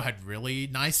 This show had really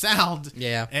nice sound.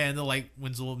 Yeah. And like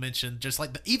Winslow mentioned, just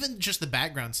like even just the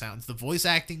background sounds, the voice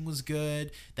acting was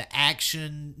good, the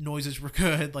action noises were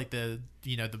good, like the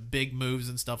the big moves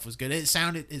and stuff was good. It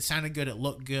sounded good, it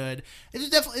looked good. It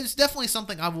was definitely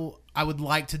something I would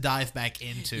like to dive back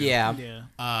into. Yeah.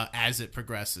 As it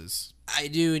progresses. I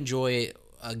do enjoy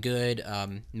a good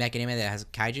mech anime that has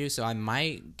kaiju, so I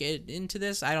might get into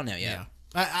this. I don't know yet. Yeah.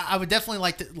 I would definitely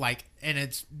like to and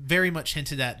it's very much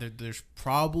hinted at that there's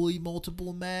probably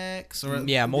multiple mechs or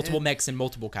multiple mechs and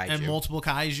multiple kaiju. and multiple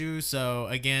kaiju. So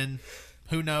again,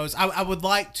 who knows? I would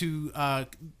like to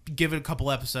give it a couple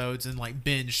episodes and like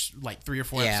binge like 3 or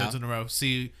 4 episodes in a row.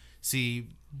 See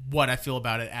what I feel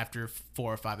about it after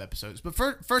 4 or 5 episodes. But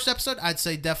first episode, I'd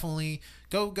say definitely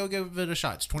go give it a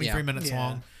shot. It's 23 minutes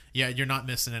long. Yeah, you're not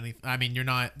missing anything. I mean, you're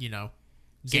not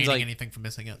gaining anything from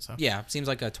missing it. So yeah, seems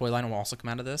like a toy line will also come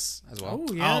out of this as well.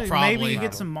 Oh yeah, probably. maybe you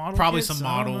get some models. Probably some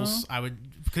models. I would,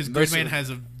 because Gridman has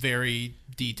a very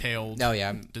detailed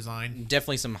design.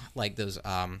 Definitely some like those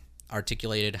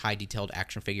articulated, high detailed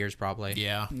action figures. Probably.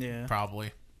 Yeah.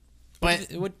 Probably.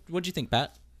 But what'd you think,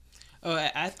 Pat? Oh,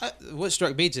 what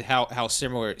struck me is how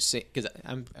similar, because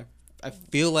I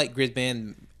feel like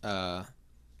Gridman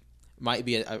might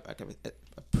be a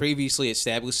previously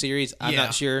established series. I'm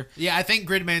not sure. Yeah, I think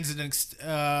Gridman's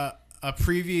a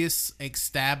previously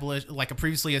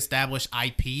established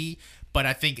IP, but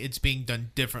I think it's being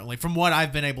done differently. From what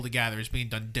I've been able to gather, it's being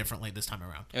done differently this time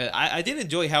around. I did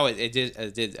enjoy how it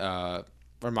did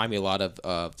remind me a lot of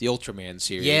the Ultraman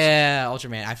series. Yeah,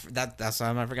 Ultraman. That's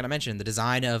what I forgot to mention. The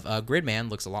design of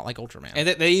Gridman looks a lot like Ultraman. And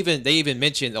they even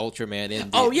mentioned Ultraman in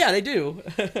they do.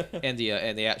 in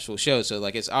the actual show. So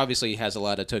like it's obviously has a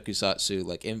lot of tokusatsu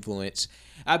like influence.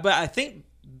 But I think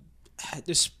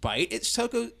despite its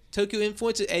Toku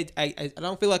influence, I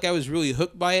don't feel like I was really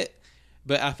hooked by it.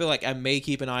 But I feel like I may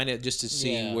keep an eye on it just to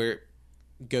see where it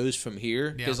goes from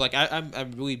here. Because like I'm a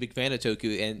really big fan of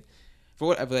Toku, and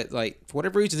for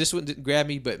whatever reason this one didn't grab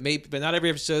me. But not every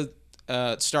episode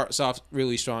starts off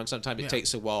really strong. Sometimes it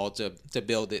takes a while to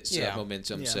build its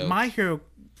momentum. Yeah. So My Hero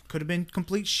could have been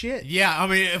complete shit. Yeah, I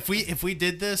mean, if we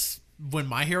did this when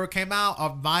My Hero came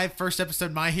out, my first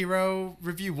episode My Hero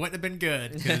review wouldn't have been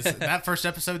good because that first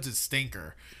episode's a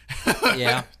stinker.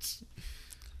 Yeah.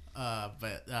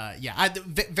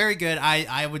 Very good.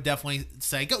 I would definitely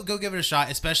say go give it a shot,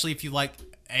 especially if you like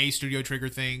A, Studio Trigger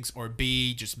things, or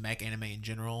B, just mech anime in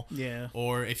general. Yeah.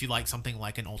 Or if you like something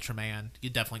like an Ultraman,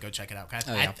 you definitely go check it out.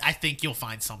 I think you'll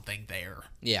find something there.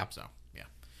 Yeah. So yeah.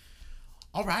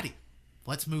 Alrighty,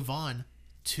 let's move on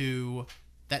to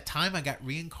that time I got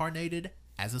reincarnated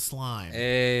as a slime.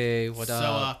 Hey, what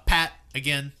up? So Pat,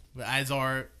 again, as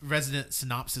our resident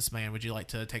synopsis man, would you like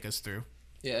to take us through?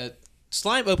 yeah,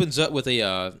 Slime opens up with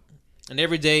an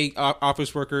everyday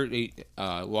office worker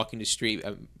walking the street,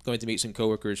 going to meet some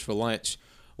coworkers for lunch,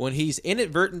 when he's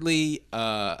inadvertently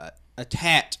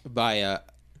attacked by a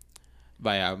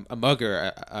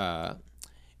mugger,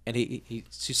 and he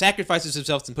sacrifices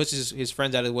himself and pushes his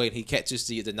friends out of the way, and he catches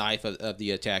the knife of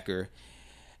the attacker,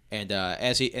 and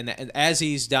as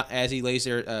he lays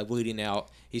there bleeding out,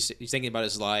 he's thinking about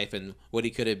his life and what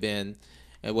he could have been,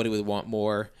 and what he would want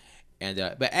more. And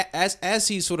but as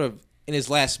he's sort of in his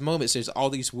last moments, there's all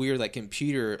these weird like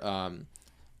computer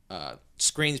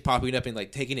screens popping up and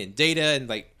like taking in data and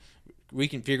like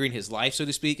reconfiguring his life, so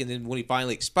to speak. And then when he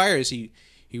finally expires, he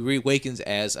reawakens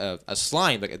as a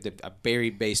slime, like a very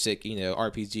basic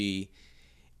RPG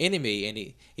enemy, and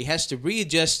he has to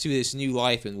readjust to this new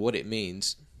life and what it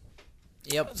means.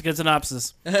 Yep. That's a good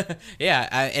synopsis.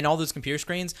 Yeah, and all those computer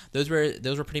screens, those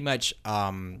were pretty much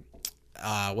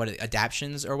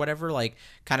adaptions or whatever, like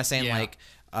kind of saying like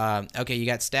okay, you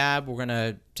got stabbed, we're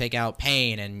gonna take out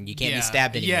pain and you can't be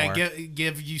stabbed anymore. Yeah,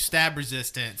 give you stab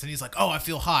resistance, and he's like, oh, I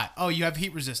feel hot. Oh, you have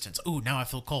heat resistance. Oh, now I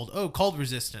feel cold. Oh, cold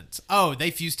resistance. Oh, they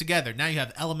fuse together. Now you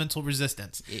have elemental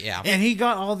resistance. Yeah. And he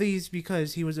got all these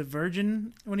because he was a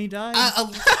virgin when he died.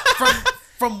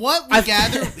 From what we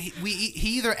gather, he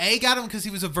either A, got him because he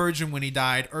was a virgin when he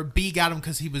died, or B, got him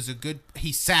because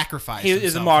he sacrificed He is a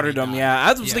himself martyrdom, when he yeah.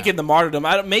 died. I was thinking the martyrdom.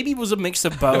 Maybe it was a mix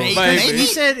of both. Maybe. He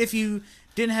said if you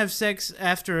didn't have sex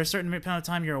after a certain amount of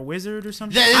time, you're a wizard or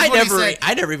something. That is what he said.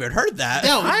 I never even heard that.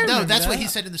 No, remember that's what that. he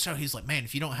said in the show. He's like, man,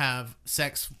 if you don't have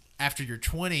sex after you're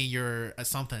 20, you're a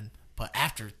something, but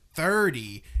after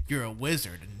 30, you're a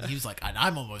wizard. And he was like,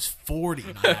 I'm almost 40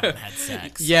 and I haven't had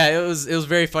sex. Yeah, it was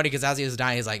very funny because as he was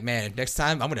dying, he's like, man, next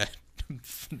time I'm gonna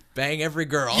bang every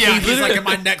girl. Yeah, he's like, in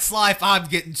my next life, I'm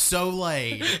getting so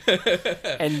laid.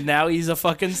 And now he's a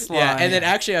fucking slime. Yeah, and then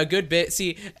actually a good bit.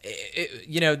 See,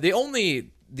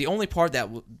 the only part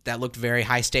that looked very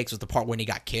high stakes was the part when he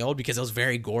got killed because it was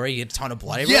very gory. He had a ton of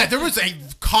blood everywhere. Yeah, there was a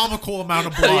comical amount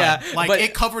of blood. Yeah, like, but-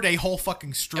 it covered a whole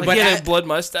fucking street. Like he had a blood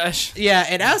mustache. Yeah,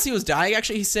 and as he was dying,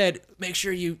 actually, he said, "Make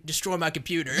sure you destroy my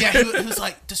computer." Yeah, he was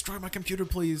like, destroy my computer,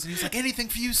 please. And he's like, anything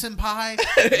for you, senpai?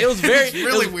 It was very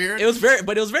really weird. It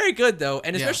was very good though,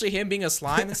 and especially him being a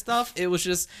slime and stuff. It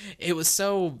was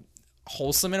so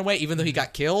wholesome in a way, even though he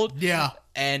got killed. Yeah.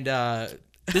 And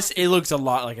It looks a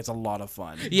lot like it's a lot of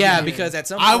fun. Yeah, because at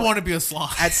some I point, want to be a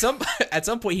slime. at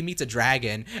some point he meets a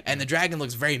dragon, and the dragon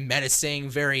looks very menacing,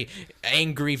 very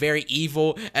angry, very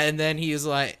evil, and then he's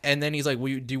like,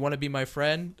 well, do you want to be my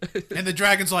friend? And the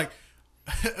dragon's like,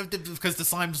 because the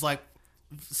slime's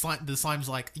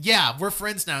like, yeah, we're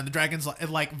friends now. And the dragon's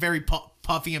like very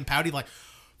puffy and pouty, like,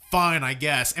 fine, I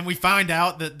guess. And we find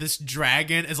out that this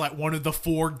dragon is like one of the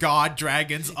 4 god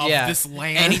dragons of this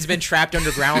land. And he's been trapped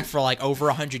underground for like over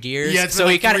 100 years. Yeah, it's so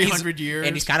been he like kind of 300 years.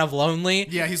 And he's kind of lonely.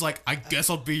 Yeah, he's like, I guess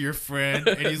I'll be your friend.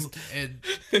 And he's and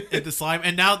the slime.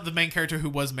 And now the main character who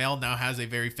was male now has a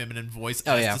very feminine voice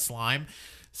as the slime.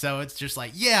 So it's just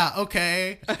like, yeah,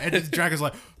 okay. And the dragon's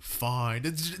like, fine.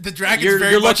 The dragon's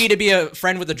You're lucky to be a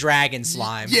friend with a dragon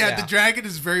slime. Yeah, the dragon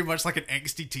is very much like an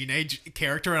angsty teenage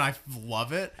character, and I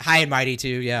love it. High and mighty too.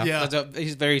 Yeah. Yeah.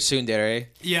 He's very tsundere.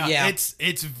 Yeah. It's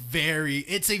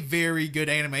a very good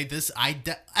anime.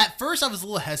 At first I was a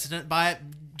little hesitant by it,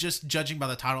 just judging by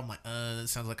the title. I'm like, it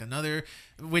sounds like another,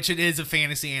 which it is a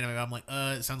fantasy anime. I'm like,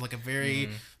 it sounds like a very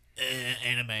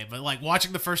anime. But like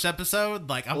watching the first episode,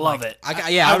 like I love it.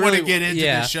 I want to get into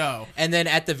the show. And then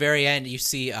at the very end, you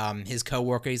see his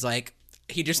coworker. He's like,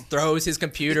 he just throws his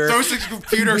computer. Throws his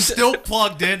computer still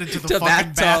plugged into the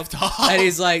fucking bathtub. And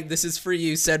he's like, this is for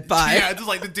you, senpai. Yeah, just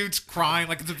like the dude's crying.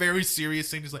 Like it's a very serious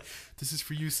thing. He's like, this is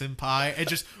for you, senpai. And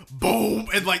just boom.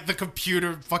 And like the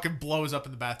computer fucking blows up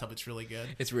in the bathtub. It's really good.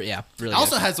 It's really good.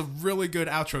 Also has a really good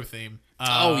outro theme.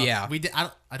 We did.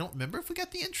 I don't remember if we got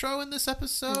the intro in this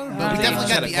episode, I but we think definitely we got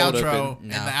had the it cold outro,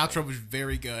 open. and the outro was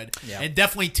very good. Yeah. It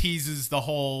definitely teases the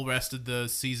whole rest of the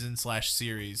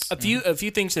season/series. A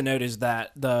few things to note is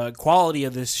that the quality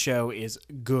of this show is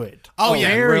good. Oh yeah,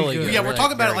 very really good. good. Yeah, we're Really,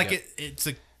 talking about it very like good. it's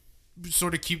a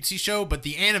sort of cutesy show, but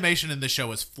the animation in the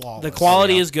show is flawless. The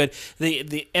quality is good.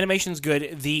 The animation's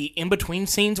good. The in between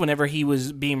scenes, whenever he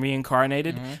was being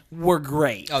reincarnated, were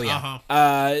great. Oh yeah.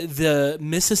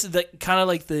 The kind of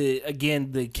like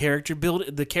the character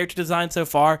build, the character design so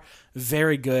far,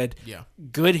 very good. Yeah.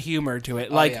 Good humor to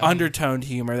it, like yeah. undertoned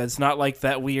humor. That's not like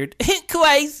that weird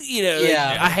quiz,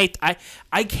 Yeah.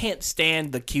 I can't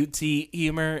stand the cutesy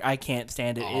humor. I can't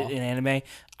stand it in anime.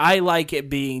 I like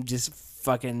it being just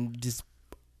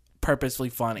purposely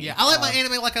funny. Yeah, I like my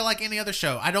anime like I like any other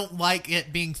show. I don't like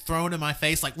it being thrown in my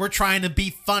face like we're trying to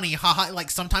be funny, haha. Like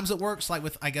sometimes it works, like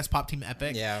with I guess Pop Team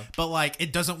Epic. Yeah. But like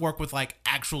it doesn't work with like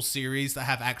actual series that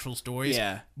have actual stories.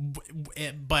 Yeah.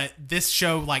 But this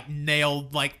show like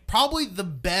nailed like probably the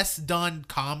best done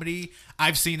comedy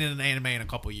I've seen in an anime in a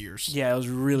couple years. Yeah, it was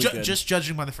really good. Just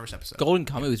judging by the first episode. Golden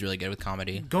Kamuy was really good with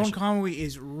comedy. Golden Kamuy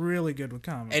is really good with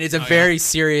comedy. And it's a very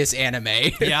serious anime.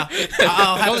 Yeah.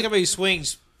 I don't think everybody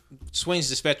swings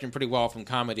the spectrum pretty well from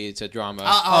comedy to drama.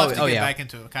 I'll have to get yeah. back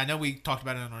into it. I know we talked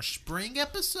about it in our spring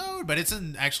episode, but it's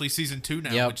in actually season 2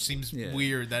 now, Yep. which seems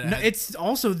weird. That No, it's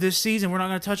also this season. We're not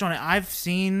going to touch on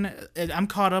it. I'm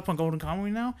caught up on Golden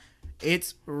Kamuy now.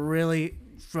 It's really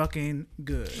fucking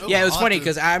good. Yeah, it was I'll funny have to-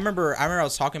 because I remember I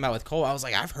was talking about it with Cole. I was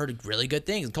like, I've heard really good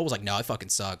things, and Cole was like, no, it fucking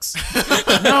sucks.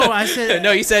 No, I said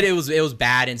No, you said it was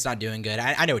bad and it's not doing good.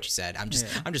 I know what you said. I'm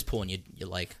just pulling you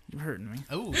like. you're hurting me.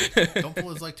 Oh, don't pull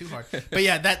his leg too hard. But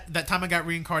yeah, that time I got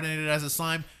reincarnated as a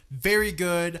slime, very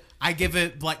good. I give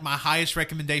it like my highest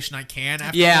recommendation I can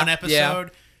after Yeah, one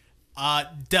episode.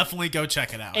 Definitely go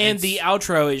check it out. And It's- the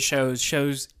outro it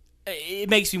shows it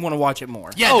makes me want to watch it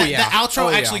more. yeah, Oh, the yeah. outro Oh,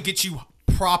 yeah. actually gets you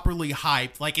properly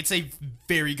hyped. Like it's a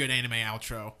very good anime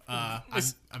outro.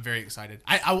 I'm very excited.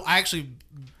 I actually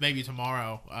maybe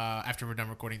tomorrow after we're done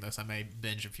recording this, I may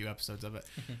binge a few episodes of it.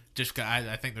 Just 'cause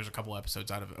I think there's a couple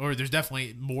episodes out of it, or there's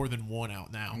definitely more than one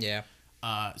out now. Yeah.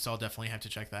 So I'll definitely have to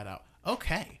check that out.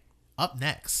 Okay, up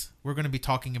next we're going to be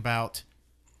talking about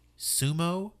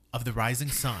Sumo of the Rising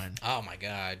Sun. Oh my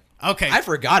god. Okay. I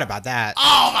forgot about that.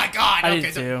 Oh my god. I Okay,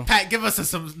 did so too. Pat, give us a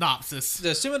synopsis. The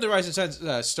Sumo of the Rising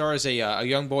Sun stars a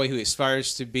young boy who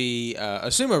aspires to be a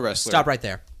sumo wrestler. Stop right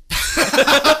there.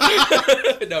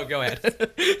 No, go ahead.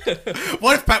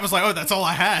 What if Pat was like, "Oh, that's all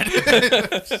I had"?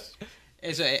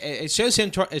 It shows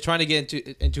him trying to get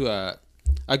into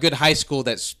a good high school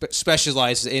that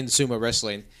specializes in sumo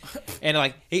wrestling,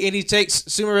 and he takes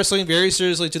sumo wrestling very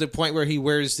seriously to the point where he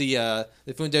wears the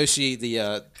fundoshi,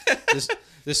 the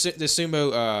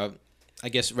sumo I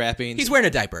guess wrappings. He's wearing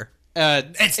a diaper.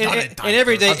 It's not a diaper. in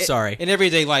everyday. I'm sorry. In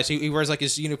everyday life, he wears like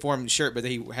his uniform shirt, but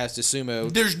he has the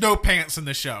sumo. There's no pants in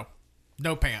the show.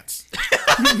 No pants.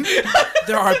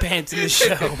 There are pants in the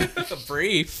show.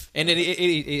 Brief. And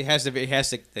it has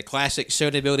the classic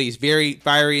shonen ability. He's very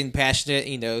fiery and passionate.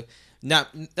 Not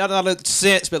a lot of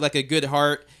sense, but like a good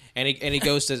heart. And he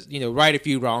goes to right a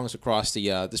few wrongs across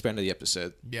the span of the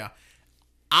episode. Yeah.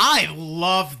 I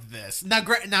loved this. Now,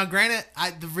 granted,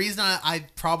 the reason I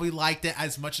probably liked it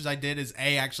as much as I did is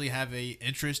A, actually have a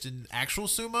interest in actual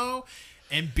sumo,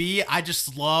 and B, I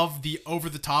just love the over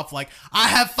the top. Like, I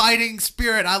have fighting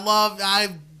spirit. I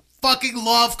fucking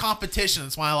love competition.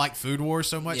 That's why I like Food Wars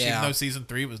so much, even though season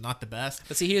 3 was not the best.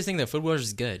 But see, here's the thing: though, Food Wars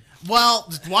is good. Well,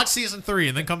 just watch season 3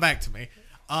 and then come back to me.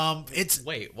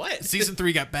 Wait, what? Season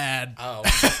 3 got bad. Oh,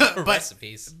 But-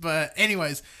 recipes. But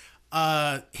anyways,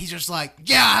 he's just like,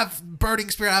 yeah, I have birding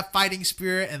spirit, I have fighting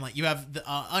spirit, and like you have the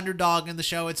underdog in the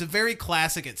show. It's a very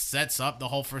classic. It sets up the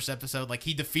whole first episode. Like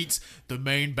he defeats the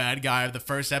main bad guy of the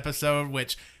first episode,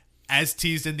 which, as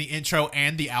teased in the intro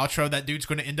and the outro, that dude's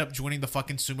going to end up joining the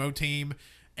fucking sumo team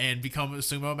and become a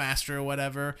sumo master or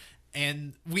whatever.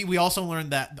 And we also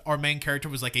learned that our main character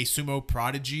was like a sumo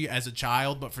prodigy as a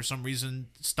child, but for some reason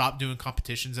stopped doing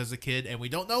competitions as a kid, and we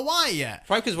don't know why yet.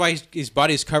 Probably because his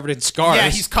body is covered in scars. Yeah,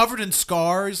 he's covered in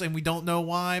scars, and we don't know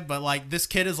why. But like this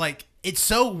kid is like, it's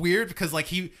so weird because like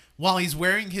while he's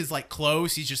wearing his like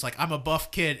clothes, he's just like, I'm a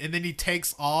buff kid, and then he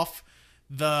takes off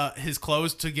his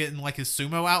clothes to get in like his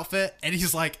sumo outfit, and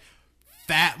he's like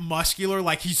fat, muscular,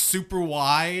 like he's super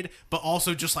wide, but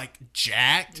also just like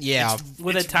jacked. Yeah.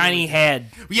 With a it's tiny really- head.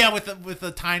 Yeah, with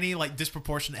a tiny like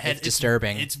disproportionate head. It's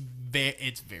disturbing. It's very.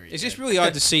 It's just good. really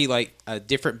odd to see like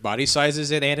different body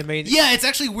sizes in anime. Yeah, it's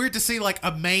actually weird to see like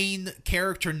a main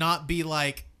character not be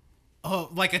like, oh,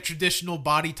 like a traditional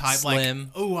body type. Slim. Like,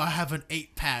 oh, I have an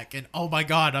 8-pack, and oh my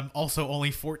god, I'm also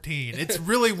only 14. It's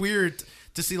really weird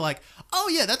to see like, oh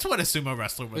yeah, that's what a sumo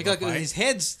wrestler would Because look like. his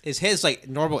head's like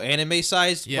normal anime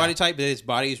sized Yeah. body type, but his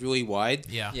body is really wide.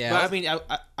 Yeah. Yeah. But I mean,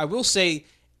 I will say,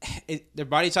 their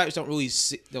body types don't really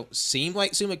don't seem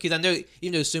like sumo, because I know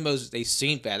even though sumos they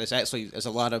seem fat, there's a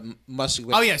lot of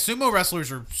muscular. Oh yeah, sumo wrestlers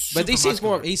are. Super But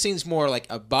muscular. he seems more like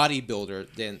a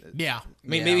bodybuilder than. Yeah. I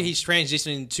mean, Yeah. maybe he's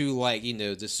transitioning to like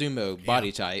the sumo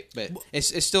body type, but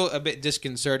it's still a bit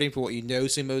disconcerting for what you know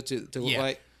sumo to look Yeah.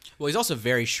 like. Well, he's also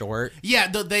very short. Yeah,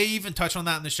 they even touch on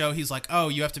that in the show. He's like, oh,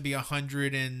 you have to be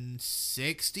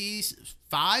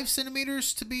 165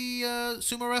 centimeters to be a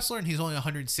sumo wrestler, and he's only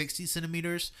 160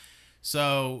 centimeters.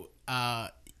 So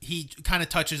he kind of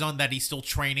touches on that he's still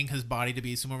training his body to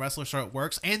be a sumo wrestler, so it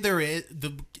works. And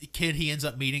the kid he ends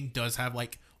up meeting does have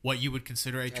like what you would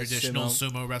consider a traditional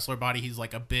sumo wrestler body. He's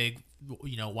like a big,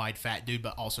 wide, fat dude,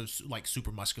 but also like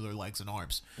super muscular legs and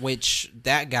arms. Which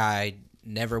that guy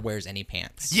never wears any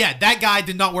pants. Yeah, that guy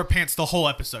did not wear pants the whole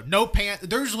episode. No pants.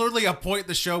 There's literally a point in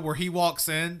the show where he walks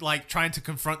in, like, trying to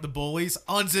confront the bullies,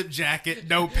 unzipped jacket,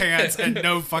 no pants, and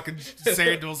no fucking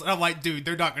sandals. And I'm like, dude,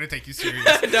 they're not going to take you serious.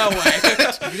 No way.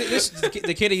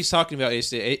 The kid he's talking about is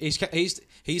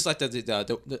he's like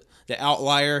the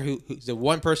outlier who's the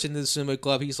one person in the sumo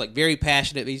club. He's like very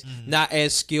passionate. He's not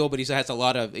as skilled, but he has a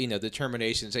lot of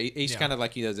determination. So he's kind of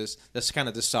like this kind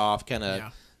of the soft kind of. Yeah.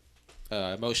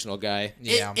 Emotional guy.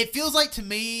 Yeah. It feels like to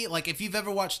me, like if you've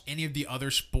ever watched any of the other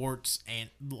sports and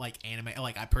like anime,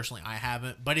 like I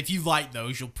haven't, but if you like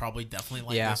those, you'll probably definitely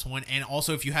like this one. And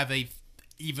also if you have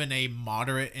even a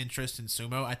moderate interest in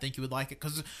sumo, I think you would like it,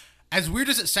 because as weird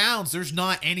as it sounds, there's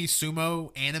not any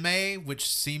sumo anime, which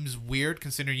seems weird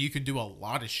considering you can do a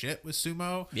lot of shit with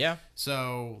sumo. Yeah.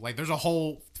 So like there's a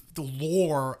whole the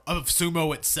lore of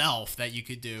sumo itself that you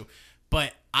could do.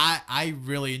 But I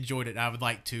really enjoyed it. I would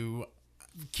like to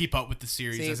keep up with the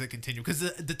series as it continues, because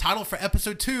the title for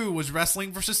episode 2 was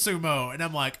Wrestling versus Sumo, and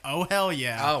I'm like, oh hell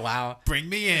yeah, Oh wow. bring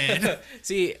me in.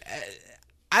 See,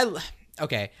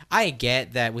 I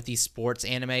get that with these sports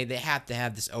anime, they have to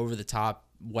have this over the top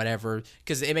whatever,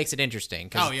 because it makes it interesting.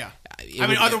 'Cause Oh yeah, it I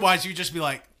mean would- otherwise you just be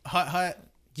like hut.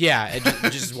 Yeah,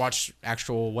 just watch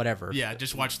actual whatever. Yeah,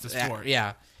 just watch the sport.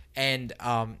 Yeah, and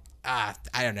I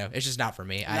don't know. It's just not for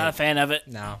me. Not a fan of it.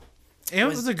 No. It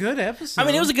was a good episode. I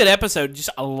mean, it was a good episode. Just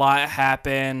a lot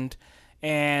happened,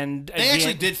 and They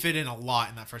actually did fit in a lot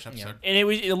in that first episode. And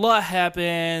a lot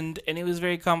happened, and it was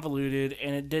very convoluted,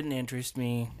 and it didn't interest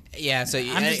me. Yeah, so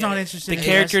I'm just not interested The in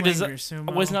character wrestling design. or I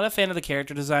sumo. was not a fan of the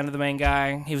character design of the main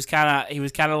guy. He was kind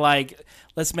of like,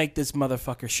 let's make this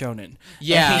motherfucker shonen.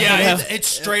 Yeah. Yeah, You know? it's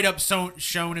straight up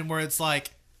shown in where it's like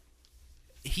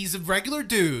he's a regular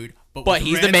dude, but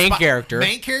he's the main character.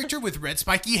 Main character with red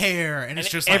spiky hair, and it's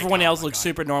just like, Everyone oh else my looks God.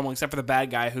 super normal except for the bad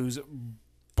guy who's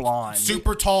blonde.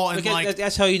 super tall and Because like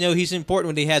that's how you know he's important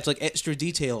when he has like extra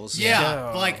details. yeah,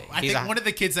 Yeah. like I He's think a- one of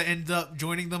the kids that ended up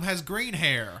joining them has green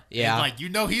hair. Yeah. And,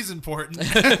 like he's important.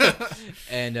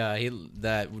 And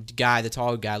the guy, the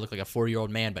tall guy, looked like a 4-year-old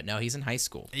man, but no, he's in high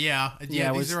school. yeah,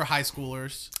 Yeah, these are high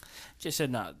schoolers. Just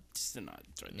did not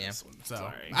join Yeah. this one. So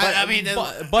Sorry. I mean,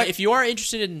 But if you are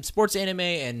interested in sports anime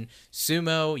and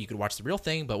sumo, you could watch The Real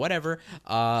Thing. But whatever.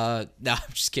 No, I'm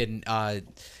just kidding.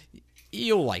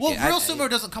 You'll like well, it. Real Sumo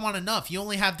doesn't come on enough. You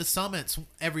only have the summits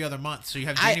every other month, so you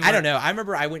have. I January. don't know. I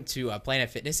remember I went to Planet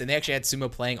Fitness and they actually had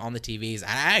sumo playing on the TVs.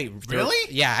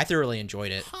 Really? Yeah, I thoroughly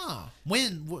enjoyed it. Huh?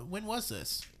 When was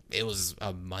this? It was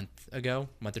a month or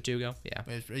 2 ago.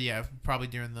 Yeah. Yeah, probably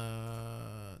during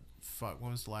the. Fuck,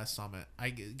 when was the last summit? I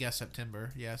guess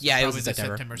September. Yeah, so Yeah, it was probably in the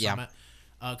September. Yeah. summit.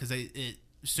 Because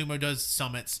Sumo does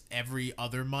summits every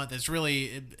other month. It's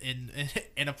really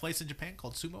in a place in Japan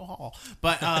called Sumo Hall.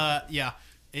 But yeah,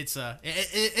 it's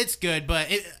good.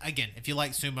 But again, if you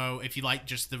like sumo, if you like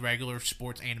just the regular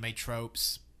sports anime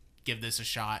tropes, give this a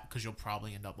shot because you'll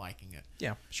probably end up liking it.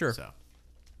 Yeah, sure. So,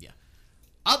 yeah.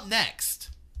 Up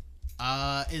next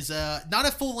is not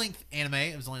a full length anime.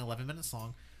 It was only 11 minutes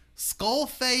long.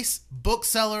 Skullface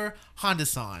Bookseller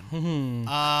Honda-san.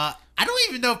 I don't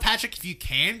even know, Patrick, if you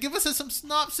can give us some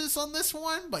synopsis on this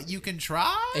one, but you can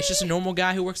try. It's just a normal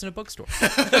guy who works in a bookstore.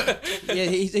 Yeah,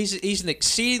 he's an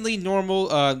exceedingly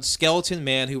normal skeleton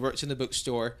man who works in the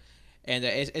bookstore, and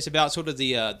it's about sort of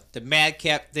the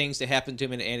madcap things that happen to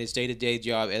him in his day-to-day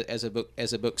job as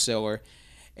a bookseller.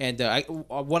 And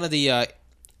one of the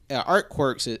art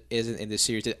quirks is in this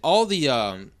series that all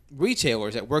the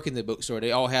retailers that work in the bookstore,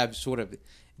 they all have sort of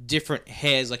different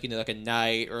heads, like like a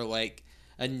knight or like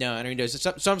a nun, or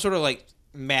some sort of like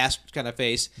masked kind of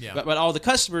face. Yeah. But all the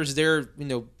customers, they're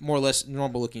more or less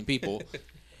normal looking people.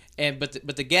 But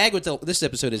the gag with this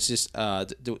episode is just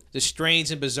the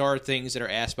strange and bizarre things that are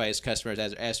asked by his customers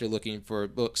as they're looking for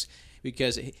books.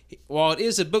 Because while it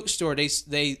is a bookstore,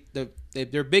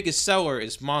 their biggest seller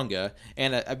is manga,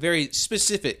 and a very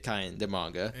specific kind of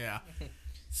manga. Yeah.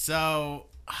 So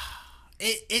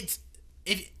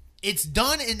it's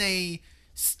done in a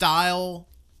style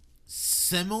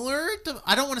similar to,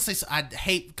 I don't want to say, I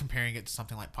hate comparing it to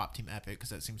something like Pop Team Epic because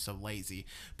that seems so lazy,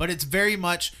 but it's very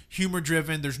much humor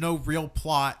driven. There's no real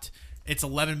plot. It's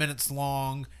 11 minutes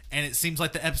long, and it seems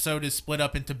like the episode is split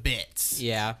up into bits.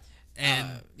 Yeah.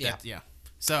 And yeah. yeah.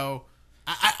 So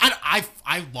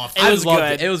I loved It was loved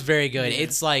good. It was very good.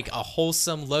 It's like a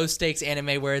wholesome, low stakes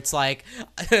anime where it's like,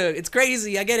 it's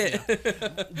crazy. I get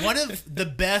it. One of the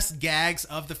best gags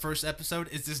of the first episode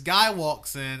is this guy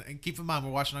walks in, and keep in mind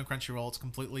we're watching on Crunchyroll, it's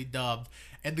completely dubbed,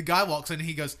 and the guy walks in and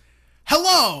he goes,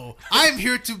 "Hello, I'm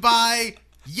here to buy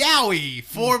yaoi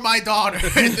for my daughter."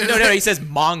 No, he says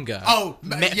manga. Oh,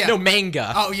 yeah. No,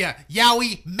 manga. Oh yeah,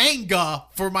 yaoi manga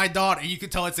for my daughter. You can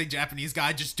tell it's a Japanese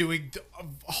guy just doing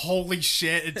holy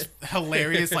shit. It's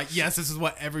hilarious. Like, yes, this is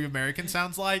what every American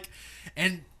sounds like,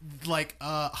 and like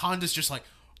Honda's just like,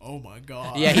 "Oh my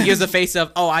god." Yeah, he gives the face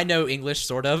of, oh, I know English,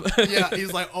 sort of. Yeah,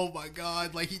 he's like, "Oh my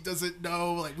god!" Like, he doesn't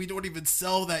know. Like, we don't even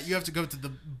sell that. You have to go to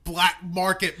the black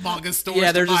market manga stores Yeah,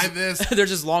 to there's buy this, this. there's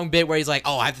this long bit where he's like,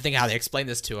 oh, I have to think how they explain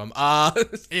this to him.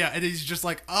 Yeah, and he's just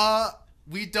like,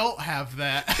 we don't have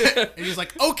that." And he's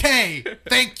like, "Okay,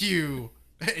 thank you,"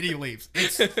 and he leaves.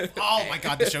 It's oh my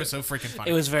god, the show's so freaking funny.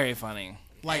 It was very funny.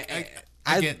 like I-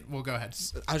 again. Well, go ahead.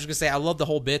 I was just gonna say, I love the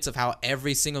whole bits of how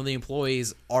every single of the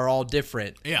employees are all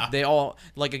different. Yeah. They all,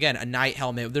 like, again, a night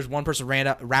helmet. There's one person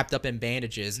wrapped up in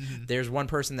bandages. Mm-hmm. There's one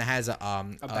person that has a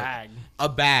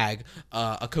bag.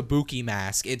 a kabuki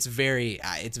mask. It's very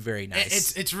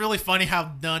nice. It's really funny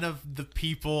how none of the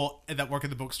people that work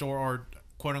in the bookstore are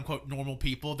quote unquote normal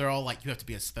people. They're all like, "You have to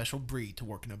be a special breed to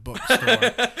work in a bookstore."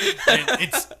 And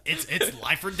it's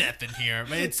life or death in here.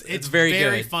 But it's very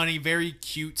very good. funny, very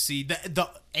cutesy. The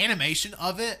animation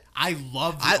of it, I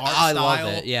love the art I style.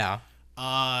 love it. Yeah.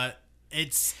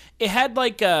 It's It had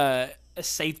like a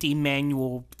safety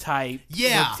manual type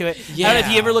Yeah. look to it. I don't know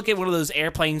if you ever look at one of those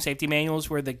airplane safety manuals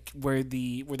where the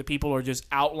people are just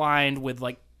outlined with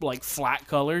like flat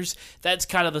colors. That's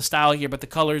kind of the style here, but the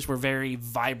colors were very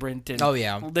vibrant and Oh,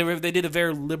 yeah. they did a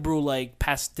very liberal like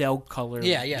pastel color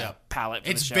Yeah. palette.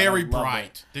 For it's the show. very I loved bright.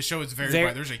 it. The show is very Very-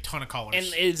 bright. There's a ton of colors. And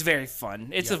it's very fun.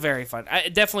 It's a very fun.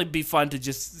 It'd definitely be fun to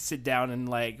just sit down and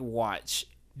like watch.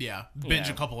 Yeah, binge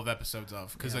Yeah. a couple of episodes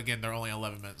of, because again, they're only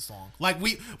 11 minutes long. Like,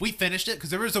 we finished it because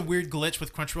there was a weird glitch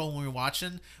with Crunchyroll when we were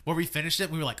watching where we finished it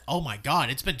and we were like, "Oh my god,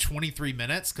 it's been 23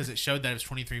 minutes," because it showed that it was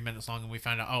 23 minutes long, and we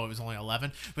found out, oh, it was only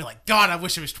 11. We're like, "God, I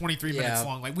wish it was 23 minutes Yeah.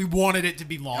 long." Like, we wanted it to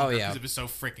be longer Oh, because yeah. it was so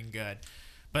freaking good.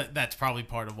 But that's probably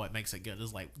part of what makes it good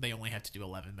is like they only have to do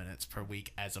 11 minutes per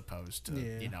week as opposed to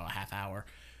a half hour.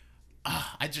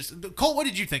 Cole, what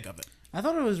did you think of it? I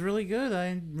thought it was really good.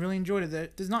 I really enjoyed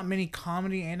it. There's not many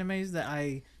comedy animes that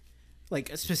I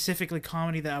like, specifically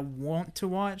comedy that I want to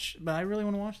watch, but I really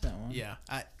want to watch that one. Yeah,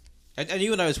 I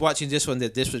knew when I was watching this one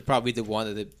that this was probably the one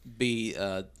that would be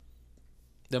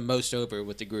the most over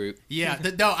with the group. Yeah,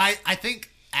 no, I think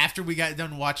after we got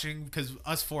done watching, because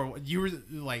us four, you were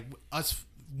like us,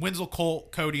 Wenzel, Cole,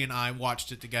 Cody, and I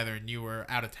watched it together, and you were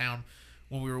out of town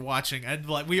when we were watching, and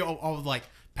like we all were like,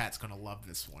 Pat's gonna love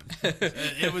this one.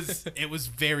 It was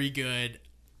very good.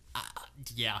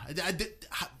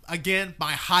 Again,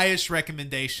 my highest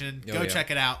recommendation. Go check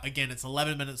it out. Again, it's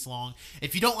 11 minutes long.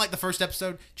 If you don't like the first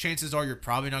episode, chances are you're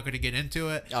probably not going to get into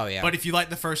it. Oh, yeah. But if you like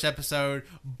the first episode,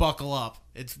 buckle up.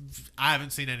 I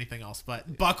haven't seen anything else,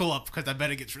 but buckle up because I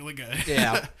bet it gets really good.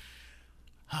 Yeah.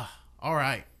 All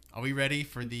right. Are we ready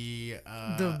for the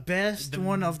best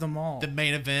one of them all? The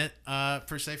main event,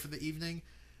 per se, for the evening?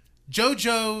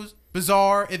 JoJo's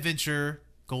Bizarre Adventure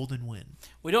Golden Wind.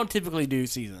 We don't typically do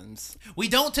seasons. We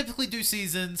don't typically do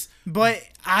seasons. But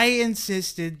I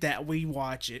insisted that we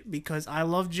watch it because I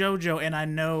love JoJo and I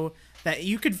know that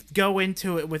you could go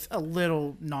into it with as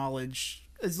little knowledge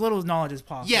as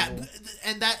possible. Yeah,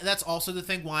 and that's also the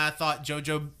thing why I thought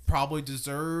JoJo probably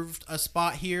deserved a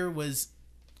spot here was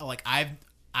like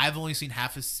I've only seen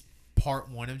half of part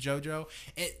 1 of JoJo.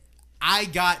 I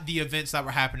got the events that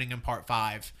were happening in part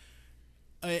 5.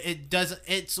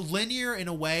 It's linear in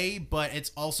a way, but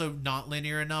it's also not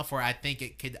linear enough where I think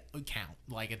it could count.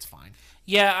 Like, it's fine.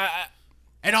 Yeah.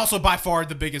 And also, by far,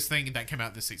 the biggest thing that came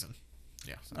out this season.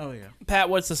 Yeah. Oh, yeah. Pat,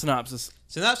 what's the synopsis?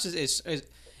 Synopsis is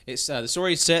the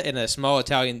story is set in a small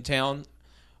Italian town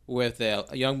with a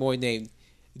young boy named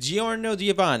Giorno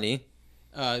Giovanni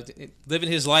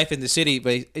living his life in the city,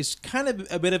 but he's kind of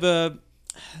a bit of a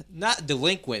not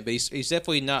delinquent, but he's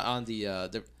definitely not on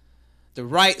the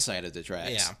right side of the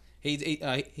tracks. Yeah.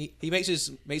 He makes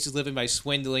his living by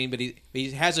swindling, but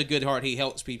he has a good heart. He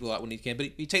helps people out when he can,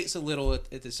 but he takes a little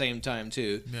at the same time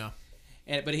too. Yeah.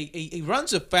 But he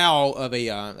runs afoul of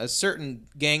a certain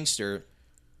gangster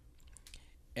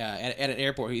at an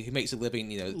airport. He makes a living,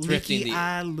 thrifting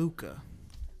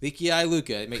Licky Eye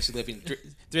Luca makes a living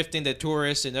thrifting the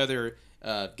tourists and other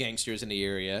gangsters in the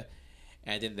area,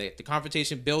 and then the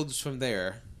confrontation builds from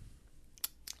there.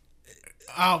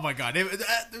 Oh my God,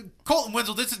 Colton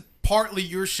Wenzel, this is partly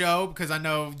your show because I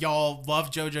know y'all love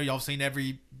JoJo. Y'all seen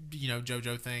every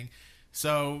JoJo thing.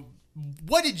 So,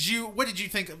 what did you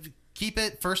think of? Keep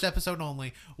it first episode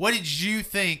only. What did you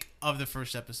think of the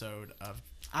first episode of?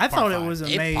 I thought it was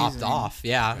amazing. It popped off.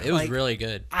 Yeah, it was really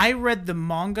good. I read the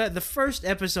manga, the first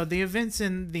episode, the events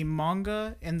in the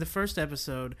manga in the first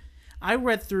episode. I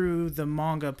read through the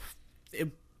manga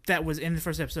that was in the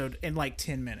first episode in like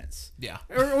 10 minutes. Yeah.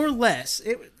 Or less.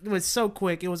 It was so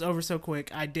quick. It was over so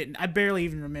quick. I barely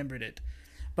even remembered it.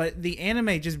 But the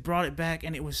anime just brought it back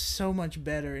and it was so much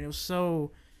better and it was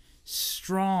so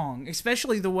strong,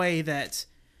 especially the way that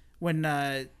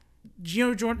when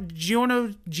Giorno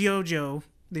Giorgio,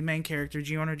 the main character,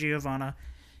 Giorno Giovanna,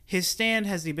 his stand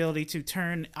has the ability to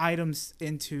turn items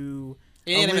into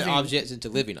inanimate objects into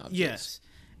living objects. Yes.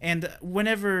 And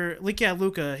whenever Licky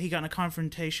Luca, he got in a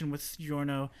confrontation with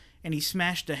Giorno, and he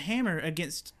smashed a hammer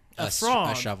against a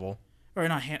frog. A shovel. Or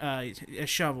not a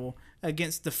shovel,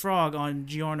 against the frog on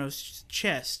Giorno's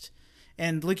chest.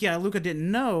 And Licky Luca didn't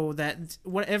know that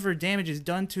whatever damage is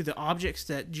done to the objects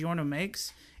that Giorno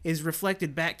makes is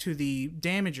reflected back to the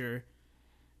damager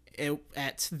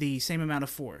at the same amount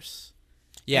of force.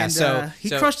 Yeah, and, he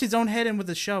crushed his own head in with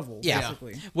a shovel. Yeah,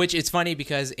 basically. Which it's funny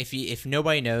because if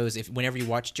nobody knows, whenever you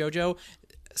watch JoJo,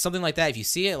 something like that, if you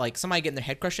see it, like somebody getting their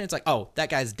head crushed, it's like, oh, that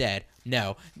guy's dead.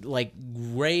 No, like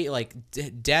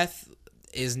death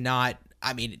is not.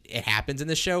 I mean, it happens in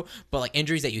the show, but like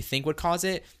injuries that you think would cause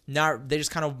it, they're just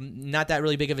kind of not that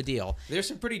really big of a deal. There's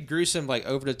some pretty gruesome, like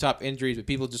over the top injuries that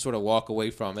people just sort of walk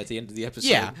away from at the end of the episode.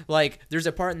 Yeah, like there's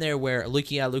a part in there where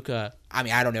Licky Luca, I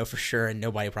mean, I don't know for sure, and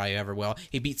nobody probably ever will.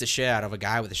 He beats the shit out of a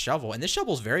guy with a shovel, and this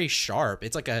shovel's very sharp.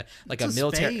 It's like a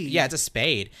military. Spade. Yeah, it's a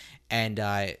spade, and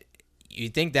you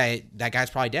think that guy's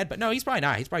probably dead, but no, he's probably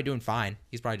not. He's probably doing fine.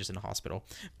 He's probably just in the hospital.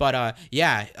 But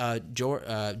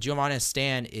Giovanna's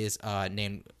stand is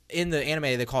named, in the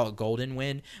anime they call it Golden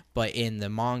Wind, but in the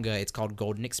manga it's called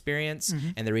Golden Experience. Mm-hmm.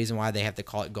 And the reason why they have to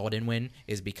call it Golden Wind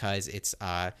is because it's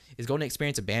is Golden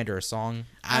Experience a band or a song?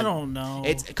 I don't know.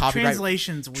 It's copyright.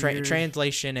 Translation's weird.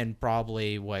 Translation and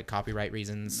probably copyright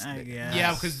reasons. I guess.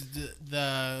 Yeah, because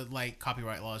the like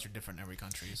copyright laws are different in every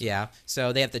country. So. Yeah,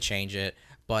 so they have to change it.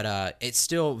 but it's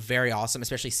still very awesome,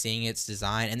 especially seeing its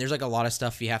design. And there's like a lot of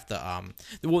stuff you have to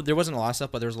well, there wasn't a lot of stuff,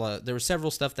 but there was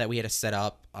several stuff that we had to set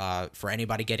up for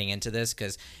anybody getting into this,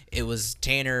 because it was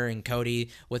Tanner and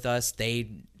Cody with us. They've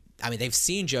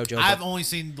seen JoJo. I've only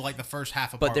seen like the first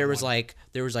half of But part there was one. like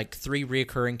 3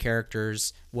 reoccurring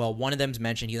characters. Well, one of them's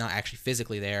mentioned. He's not actually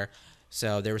physically there.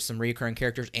 So there was some reoccurring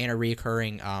characters and a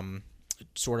reoccurring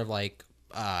sort of like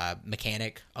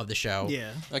mechanic of the show.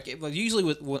 Yeah. Like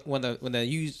usually when the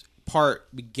use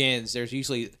part begins, there's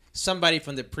usually somebody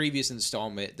from the previous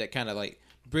installment that kind of like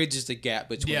bridges the gap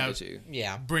between Yeah. the two.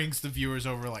 Yeah. brings the viewers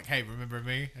over like, hey, remember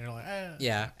me? And they're like,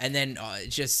 Yeah, and then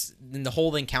then the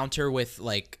whole encounter with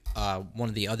like one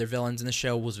of the other villains in the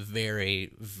show was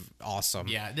very awesome.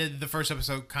 Yeah, the first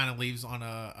episode kind of leaves on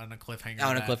a cliffhanger.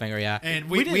 On a that. cliffhanger, yeah. And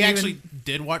We we didn't actually even-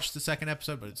 did watch the second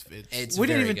episode, but it's We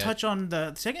didn't very even good. touch on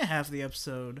the second half of the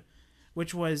episode,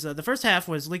 which was the first half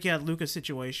was Likia Luca's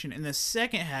situation, and the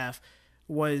second half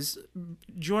was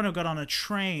Giorno got on a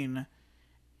train,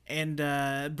 and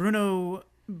Bruno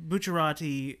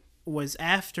Bucciarati was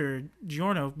after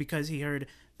Giorno because he heard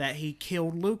that he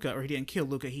killed Luca, or he didn't kill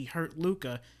Luca, he hurt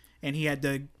Luca, and he had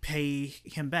to pay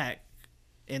him back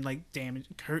and like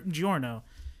hurt Giorno.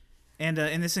 And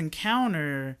in this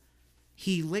encounter,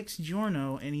 he licks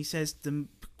Giorno and he says the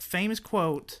famous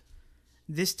quote,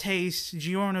 "This taste,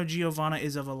 Giorno Giovanna,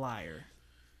 is of a liar."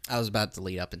 I was about to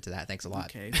lead up into that. Thanks a lot.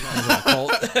 Okay.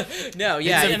 No,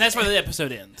 yeah, and that's where the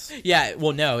episode ends. yeah.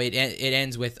 Well, no, it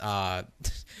ends with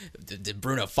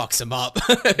Bruno fucks him up.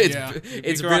 It's Yeah.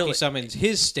 it's Rocky really summons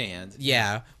his stand.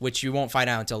 yeah, which you won't find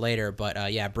out until later.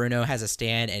 But yeah, Bruno has a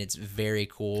stand, and it's very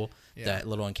cool. Yeah. That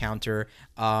little encounter.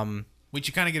 which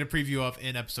you kind of get a preview of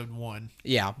in episode 1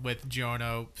 Yeah, with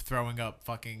Giorno throwing up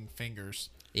fucking fingers.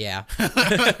 yeah.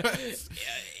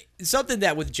 Something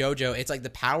that with JoJo, it's like the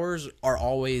powers are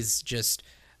always just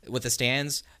with the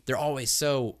stands. They're always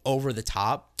so over the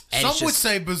top. And Some it's would just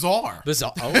say bizarre.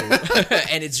 bizarre. Oh,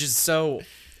 and it's just so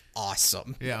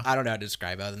awesome. Yeah. I don't know how to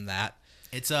describe it other than that.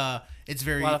 It's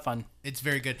very A lot of fun. It's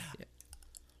very good.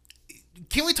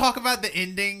 Can we talk about the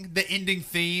ending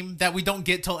theme that we don't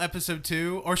get till episode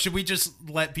 2, or should we just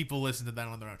let people listen to that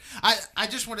on their own? I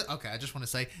just want to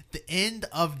say the end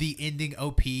of the ending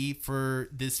OP for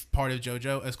this part of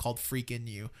JoJo is called "Freakin'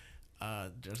 You."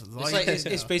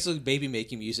 It's basically baby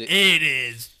making music. It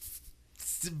is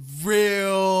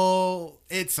real.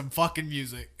 It's some fucking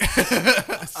music.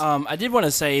 I did want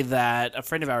to say that a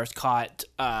friend of ours caught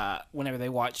whenever they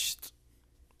watched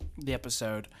the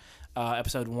episode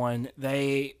 1,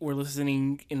 they were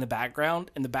listening in the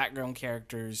background, and the background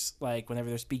characters, like whenever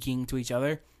they're speaking to each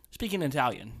other, speaking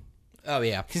Italian. Oh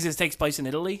yeah. Because this takes place in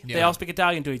Italy, they Yeah. all speak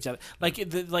Italian to each other.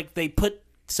 Like they put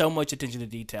so much attention to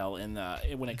detail in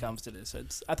when it comes to this.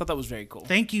 I thought that was very cool.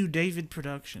 Thank you, David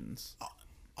Productions.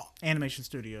 Animation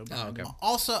Studio. Oh, okay.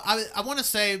 Also, I want to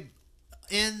say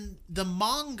in the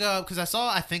manga, because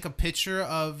I think a picture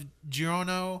of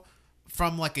Giorno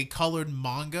from like a colored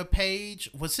manga page.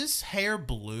 Was his hair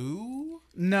blue?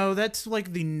 No, that's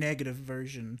like the negative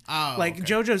version. Oh, like okay.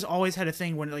 JoJo's always had a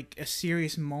thing when like a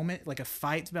serious moment, like a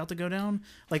fight's about to go down,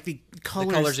 like the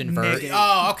colors invert. negative.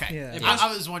 Oh, okay. Yeah.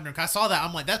 I was wondering. 'Cause I saw that.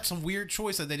 I'm like, that's a weird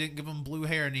choice that they didn't give him blue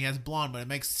hair and he has blonde, but it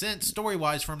makes sense story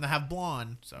wise for him to have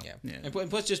blonde. So Yeah. Yeah. And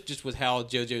plus, just with how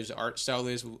JoJo's art style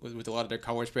is, with a lot of their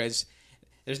color spreads,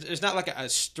 there's not like a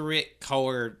strict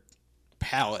color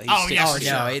palette. Oh, yes, Oh for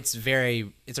no, sure.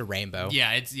 it's a rainbow.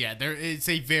 yeah, it's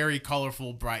a very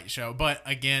colorful, bright show. But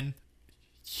again,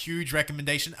 huge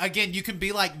recommendation. Again, you can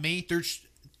be like me. There's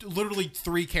literally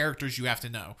 3 characters you have to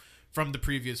know from the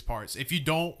previous parts. If you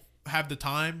don't have the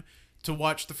time to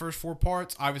watch the first 4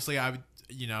 parts, obviously I would.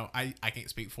 I can't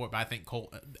speak for it, but I think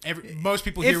Colt. Most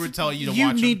people here would tell you to watch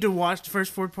them. need to watch the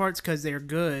first 4 parts because they're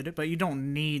good, but you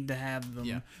don't need to have them.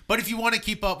 Yeah, but if you want to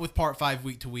keep up with part 5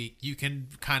 week to week, you can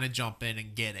kind of jump in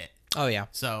and get it. Oh yeah.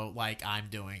 So like I'm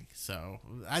doing. So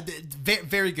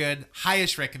very good.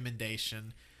 Highest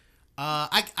recommendation.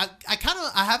 I'm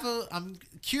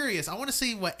curious. I want to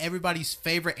see what everybody's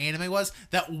favorite anime was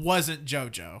that wasn't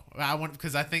JoJo.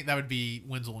 Because I think that would be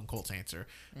Wenzel and Colt's answer.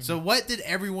 Mm-hmm. So what did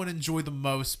everyone enjoy the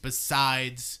most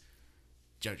besides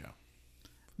JoJo?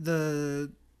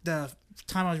 The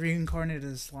time I was reincarnated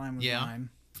as slime was mine.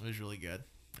 It was really good.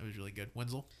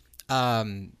 Wenzel,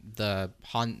 The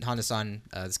Honda-san,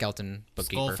 the skeleton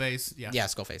bookkeeper. Skullface, yeah. Yeah,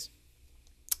 Skullface.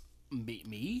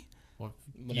 Me? Well,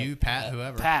 you, Pat,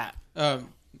 whoever. Pat.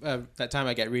 That time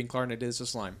I got reincarnated as a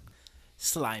slime.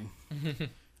 Slime.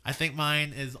 I think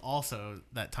mine is also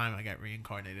that time I got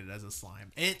reincarnated as a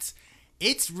slime.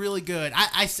 It's really good.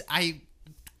 I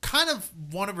kind of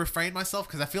want to refrain myself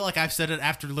because I feel like I've said it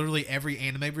after literally every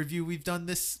anime review we've done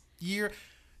this year.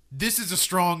 This is a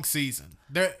strong season.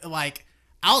 They're like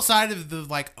outside of the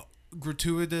like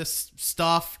gratuitous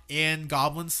stuff in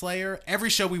Goblin Slayer, every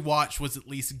show we watched was at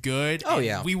least good. Oh, and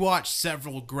yeah. we watched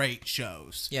several great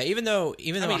shows. Yeah, even though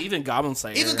even Goblin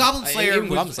Slayer. Even Goblin Slayer, even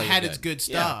Goblin Slayer had was its good. good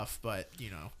stuff, but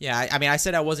Yeah, I mean, I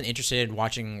said I wasn't interested in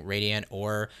watching Radiant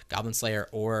or Goblin Slayer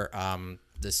or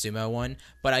the sumo one,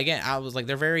 but again, I was like,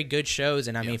 they're very good shows,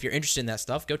 and I mean, if you're interested in that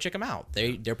stuff, go check them out.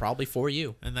 They're probably for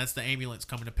you. And that's the ambulance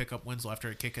coming to pick up Winslow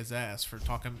after it kick his ass for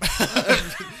talking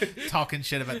talking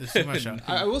shit about the sumo show.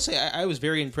 I will say I was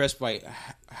very impressed by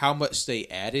how much they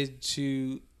added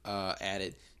to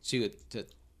the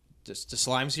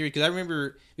Slime series, because I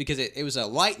remember it was a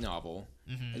light novel,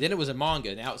 and then it was a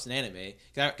manga, now it's an anime.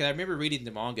 Because I remember reading the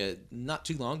manga not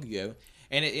too long ago,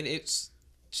 and it's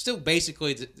still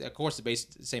basically, of course, the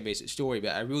same basic story,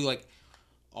 but I really like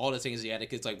all the things he added.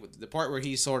 Because like the part where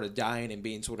he's sort of dying and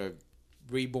being sort of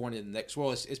reborn in the next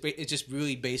world, it's just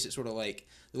really basic, sort of like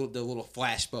the little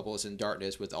flash bubbles in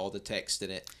darkness with all the text in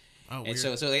it. Oh, and weird.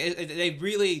 so they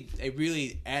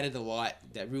really added a lot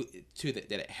that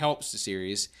it helps the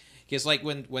series. Because like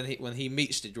when he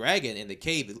meets the dragon in the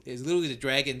cave, it's literally the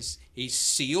dragon's, he's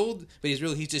sealed, but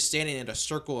he's just standing in a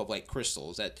circle of like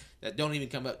crystals that don't even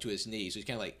come up to his knees. So he's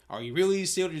kind of like, are you really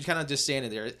sealed? Or you're kind of just standing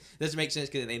there. It doesn't make sense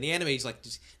because in the anime he's like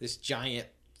this giant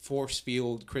force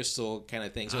field crystal kind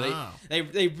of thing. So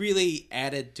they really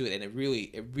added to it, and it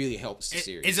really helps the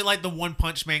series. Is it like the One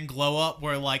Punch Man glow up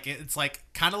where like it's like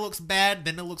kind of looks bad,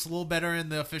 then it looks a little better in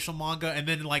the official manga, and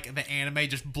then like the anime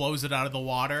just blows it out of the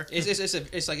water?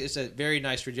 It's a very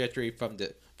nice trajectory from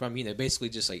basically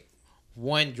just like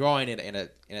one drawing in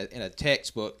a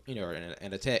textbook, or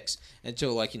in a text,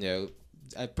 until like a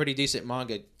pretty decent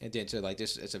manga, and then to like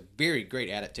this. It's a very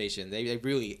great adaptation. They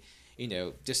really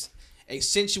just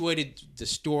accentuated the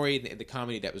story and the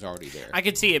comedy that was already there. I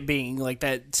could see it being like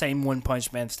that same One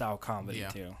Punch Man style comedy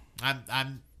too.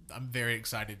 I'm very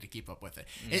excited to keep up with it.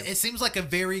 It seems like a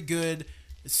very good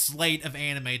slate of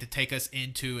anime to take us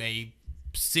into a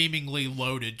seemingly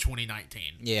loaded 2019.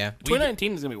 Yeah.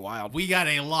 2019 is gonna be wild. We got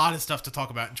a lot of stuff to talk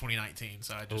about in 2019,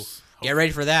 so I just Get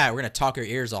ready for that. We're gonna talk your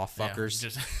ears off, fuckers.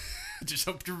 Just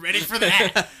hope you're ready for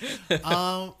that.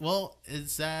 Well,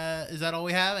 is that all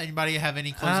we have? Anybody have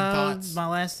any closing thoughts? My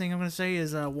last thing I'm going to say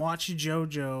is watch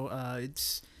JoJo.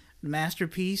 It's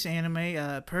masterpiece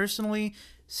anime. Personally,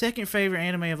 second favorite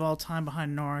anime of all time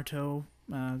behind Naruto.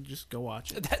 Just go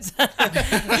watch it.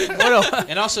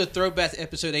 And also throwback to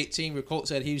episode 18 where Colt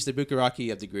said he was the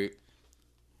Bukaraki of the group.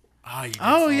 Oh,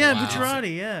 Yeah, wow.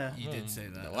 Bucciarati, yeah. You did say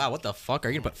that. Wow, what the fuck? Are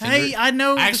you gonna put fingers? Hey, I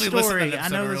know I the actually listened to story. that I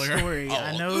episode know the earlier. story.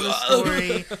 I know the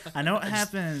story. I know what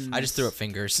happens. I just threw up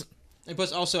fingers. And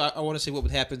plus, also, I want to say what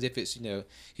would happen if it's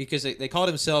because they call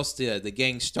themselves the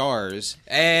Gang Stars,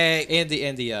 Hey, and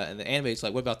the anime. It's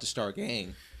like, what about the Star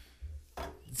Gang?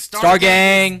 Star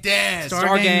Gang. is dead.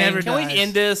 Star Gang never Can we dies.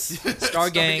 end this?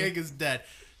 Star Gang is dead.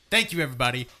 Thank you,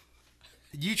 everybody.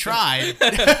 You tried.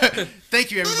 Thank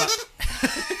you, everybody.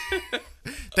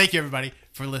 Thank you, everybody,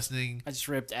 for listening. I just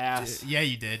ripped ass. Yeah,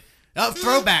 you did.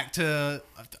 Throwback to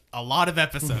a lot of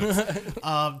episodes.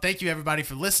 Thank you, everybody,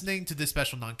 for listening to this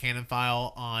special non-canon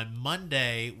file. On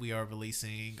Monday, we are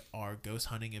releasing our Ghost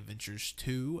Hunting Adventures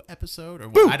 2 episode.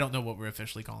 Or I don't know what we're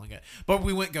officially calling it. But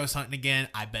we went ghost hunting again.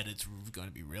 I bet it's going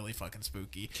to be really fucking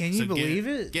spooky. Can you believe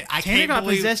it? I Tanner can't got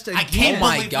believe possessed I again. can't oh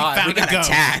my believe god, we found got a ghost.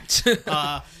 attacked.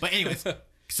 But anyways,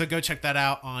 so go check that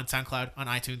out on SoundCloud, on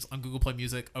iTunes, on Google Play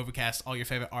Music, Overcast, all your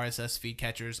favorite RSS feed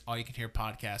catchers, all you can hear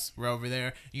podcasts. We're over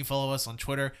there. You can follow us on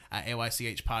Twitter at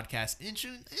AYCH Podcast,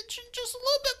 inching just a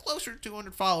little bit closer to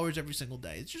 200 followers every single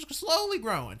day. It's just slowly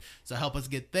growing. So help us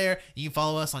get there. You can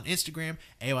follow us on Instagram,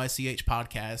 AYCH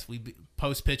Podcast. We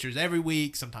post pictures every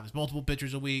week, sometimes multiple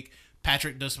pictures a week.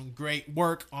 Patrick does some great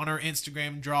work on our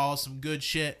Instagram, draws some good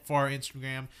shit for our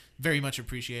Instagram. Very much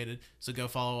appreciated. So go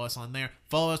follow us on there.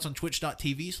 Follow us on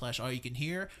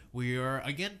twitch.tv/allyoucanhear. We are,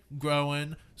 again,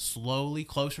 growing slowly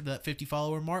closer to that 50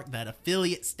 follower mark. That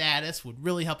affiliate status would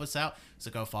really help us out.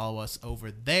 So go follow us over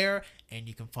there. And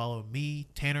you can follow me,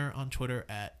 Tanner, on Twitter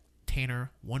at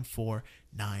Tanner1495.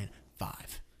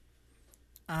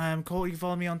 I'm Colt. You can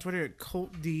follow me on Twitter at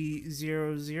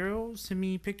ColtD00. Send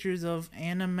me pictures of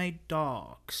anime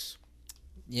dogs.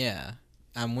 Yeah.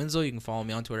 I'm Winslow. You can follow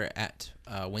me on Twitter at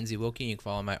Winsy Wilkie. You can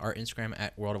follow my art Instagram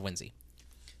at World of Winsy.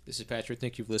 This is Patrick.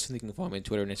 Thank you for listening. You can follow me on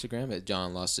Twitter and Instagram at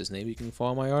John Lost His Name. You can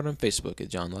follow my art on Facebook at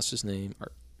John Lost His Name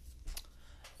Art.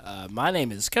 My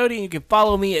name is Cody. You can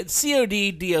follow me at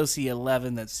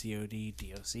CODDOC11. That's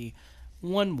CODDOC11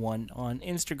 on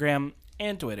Instagram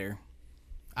and Twitter.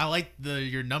 I like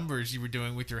your numbers you were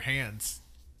doing with your hands.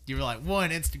 You were like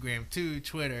 1 Instagram, 2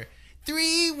 Twitter,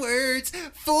 3 words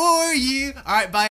for you. All right, bye.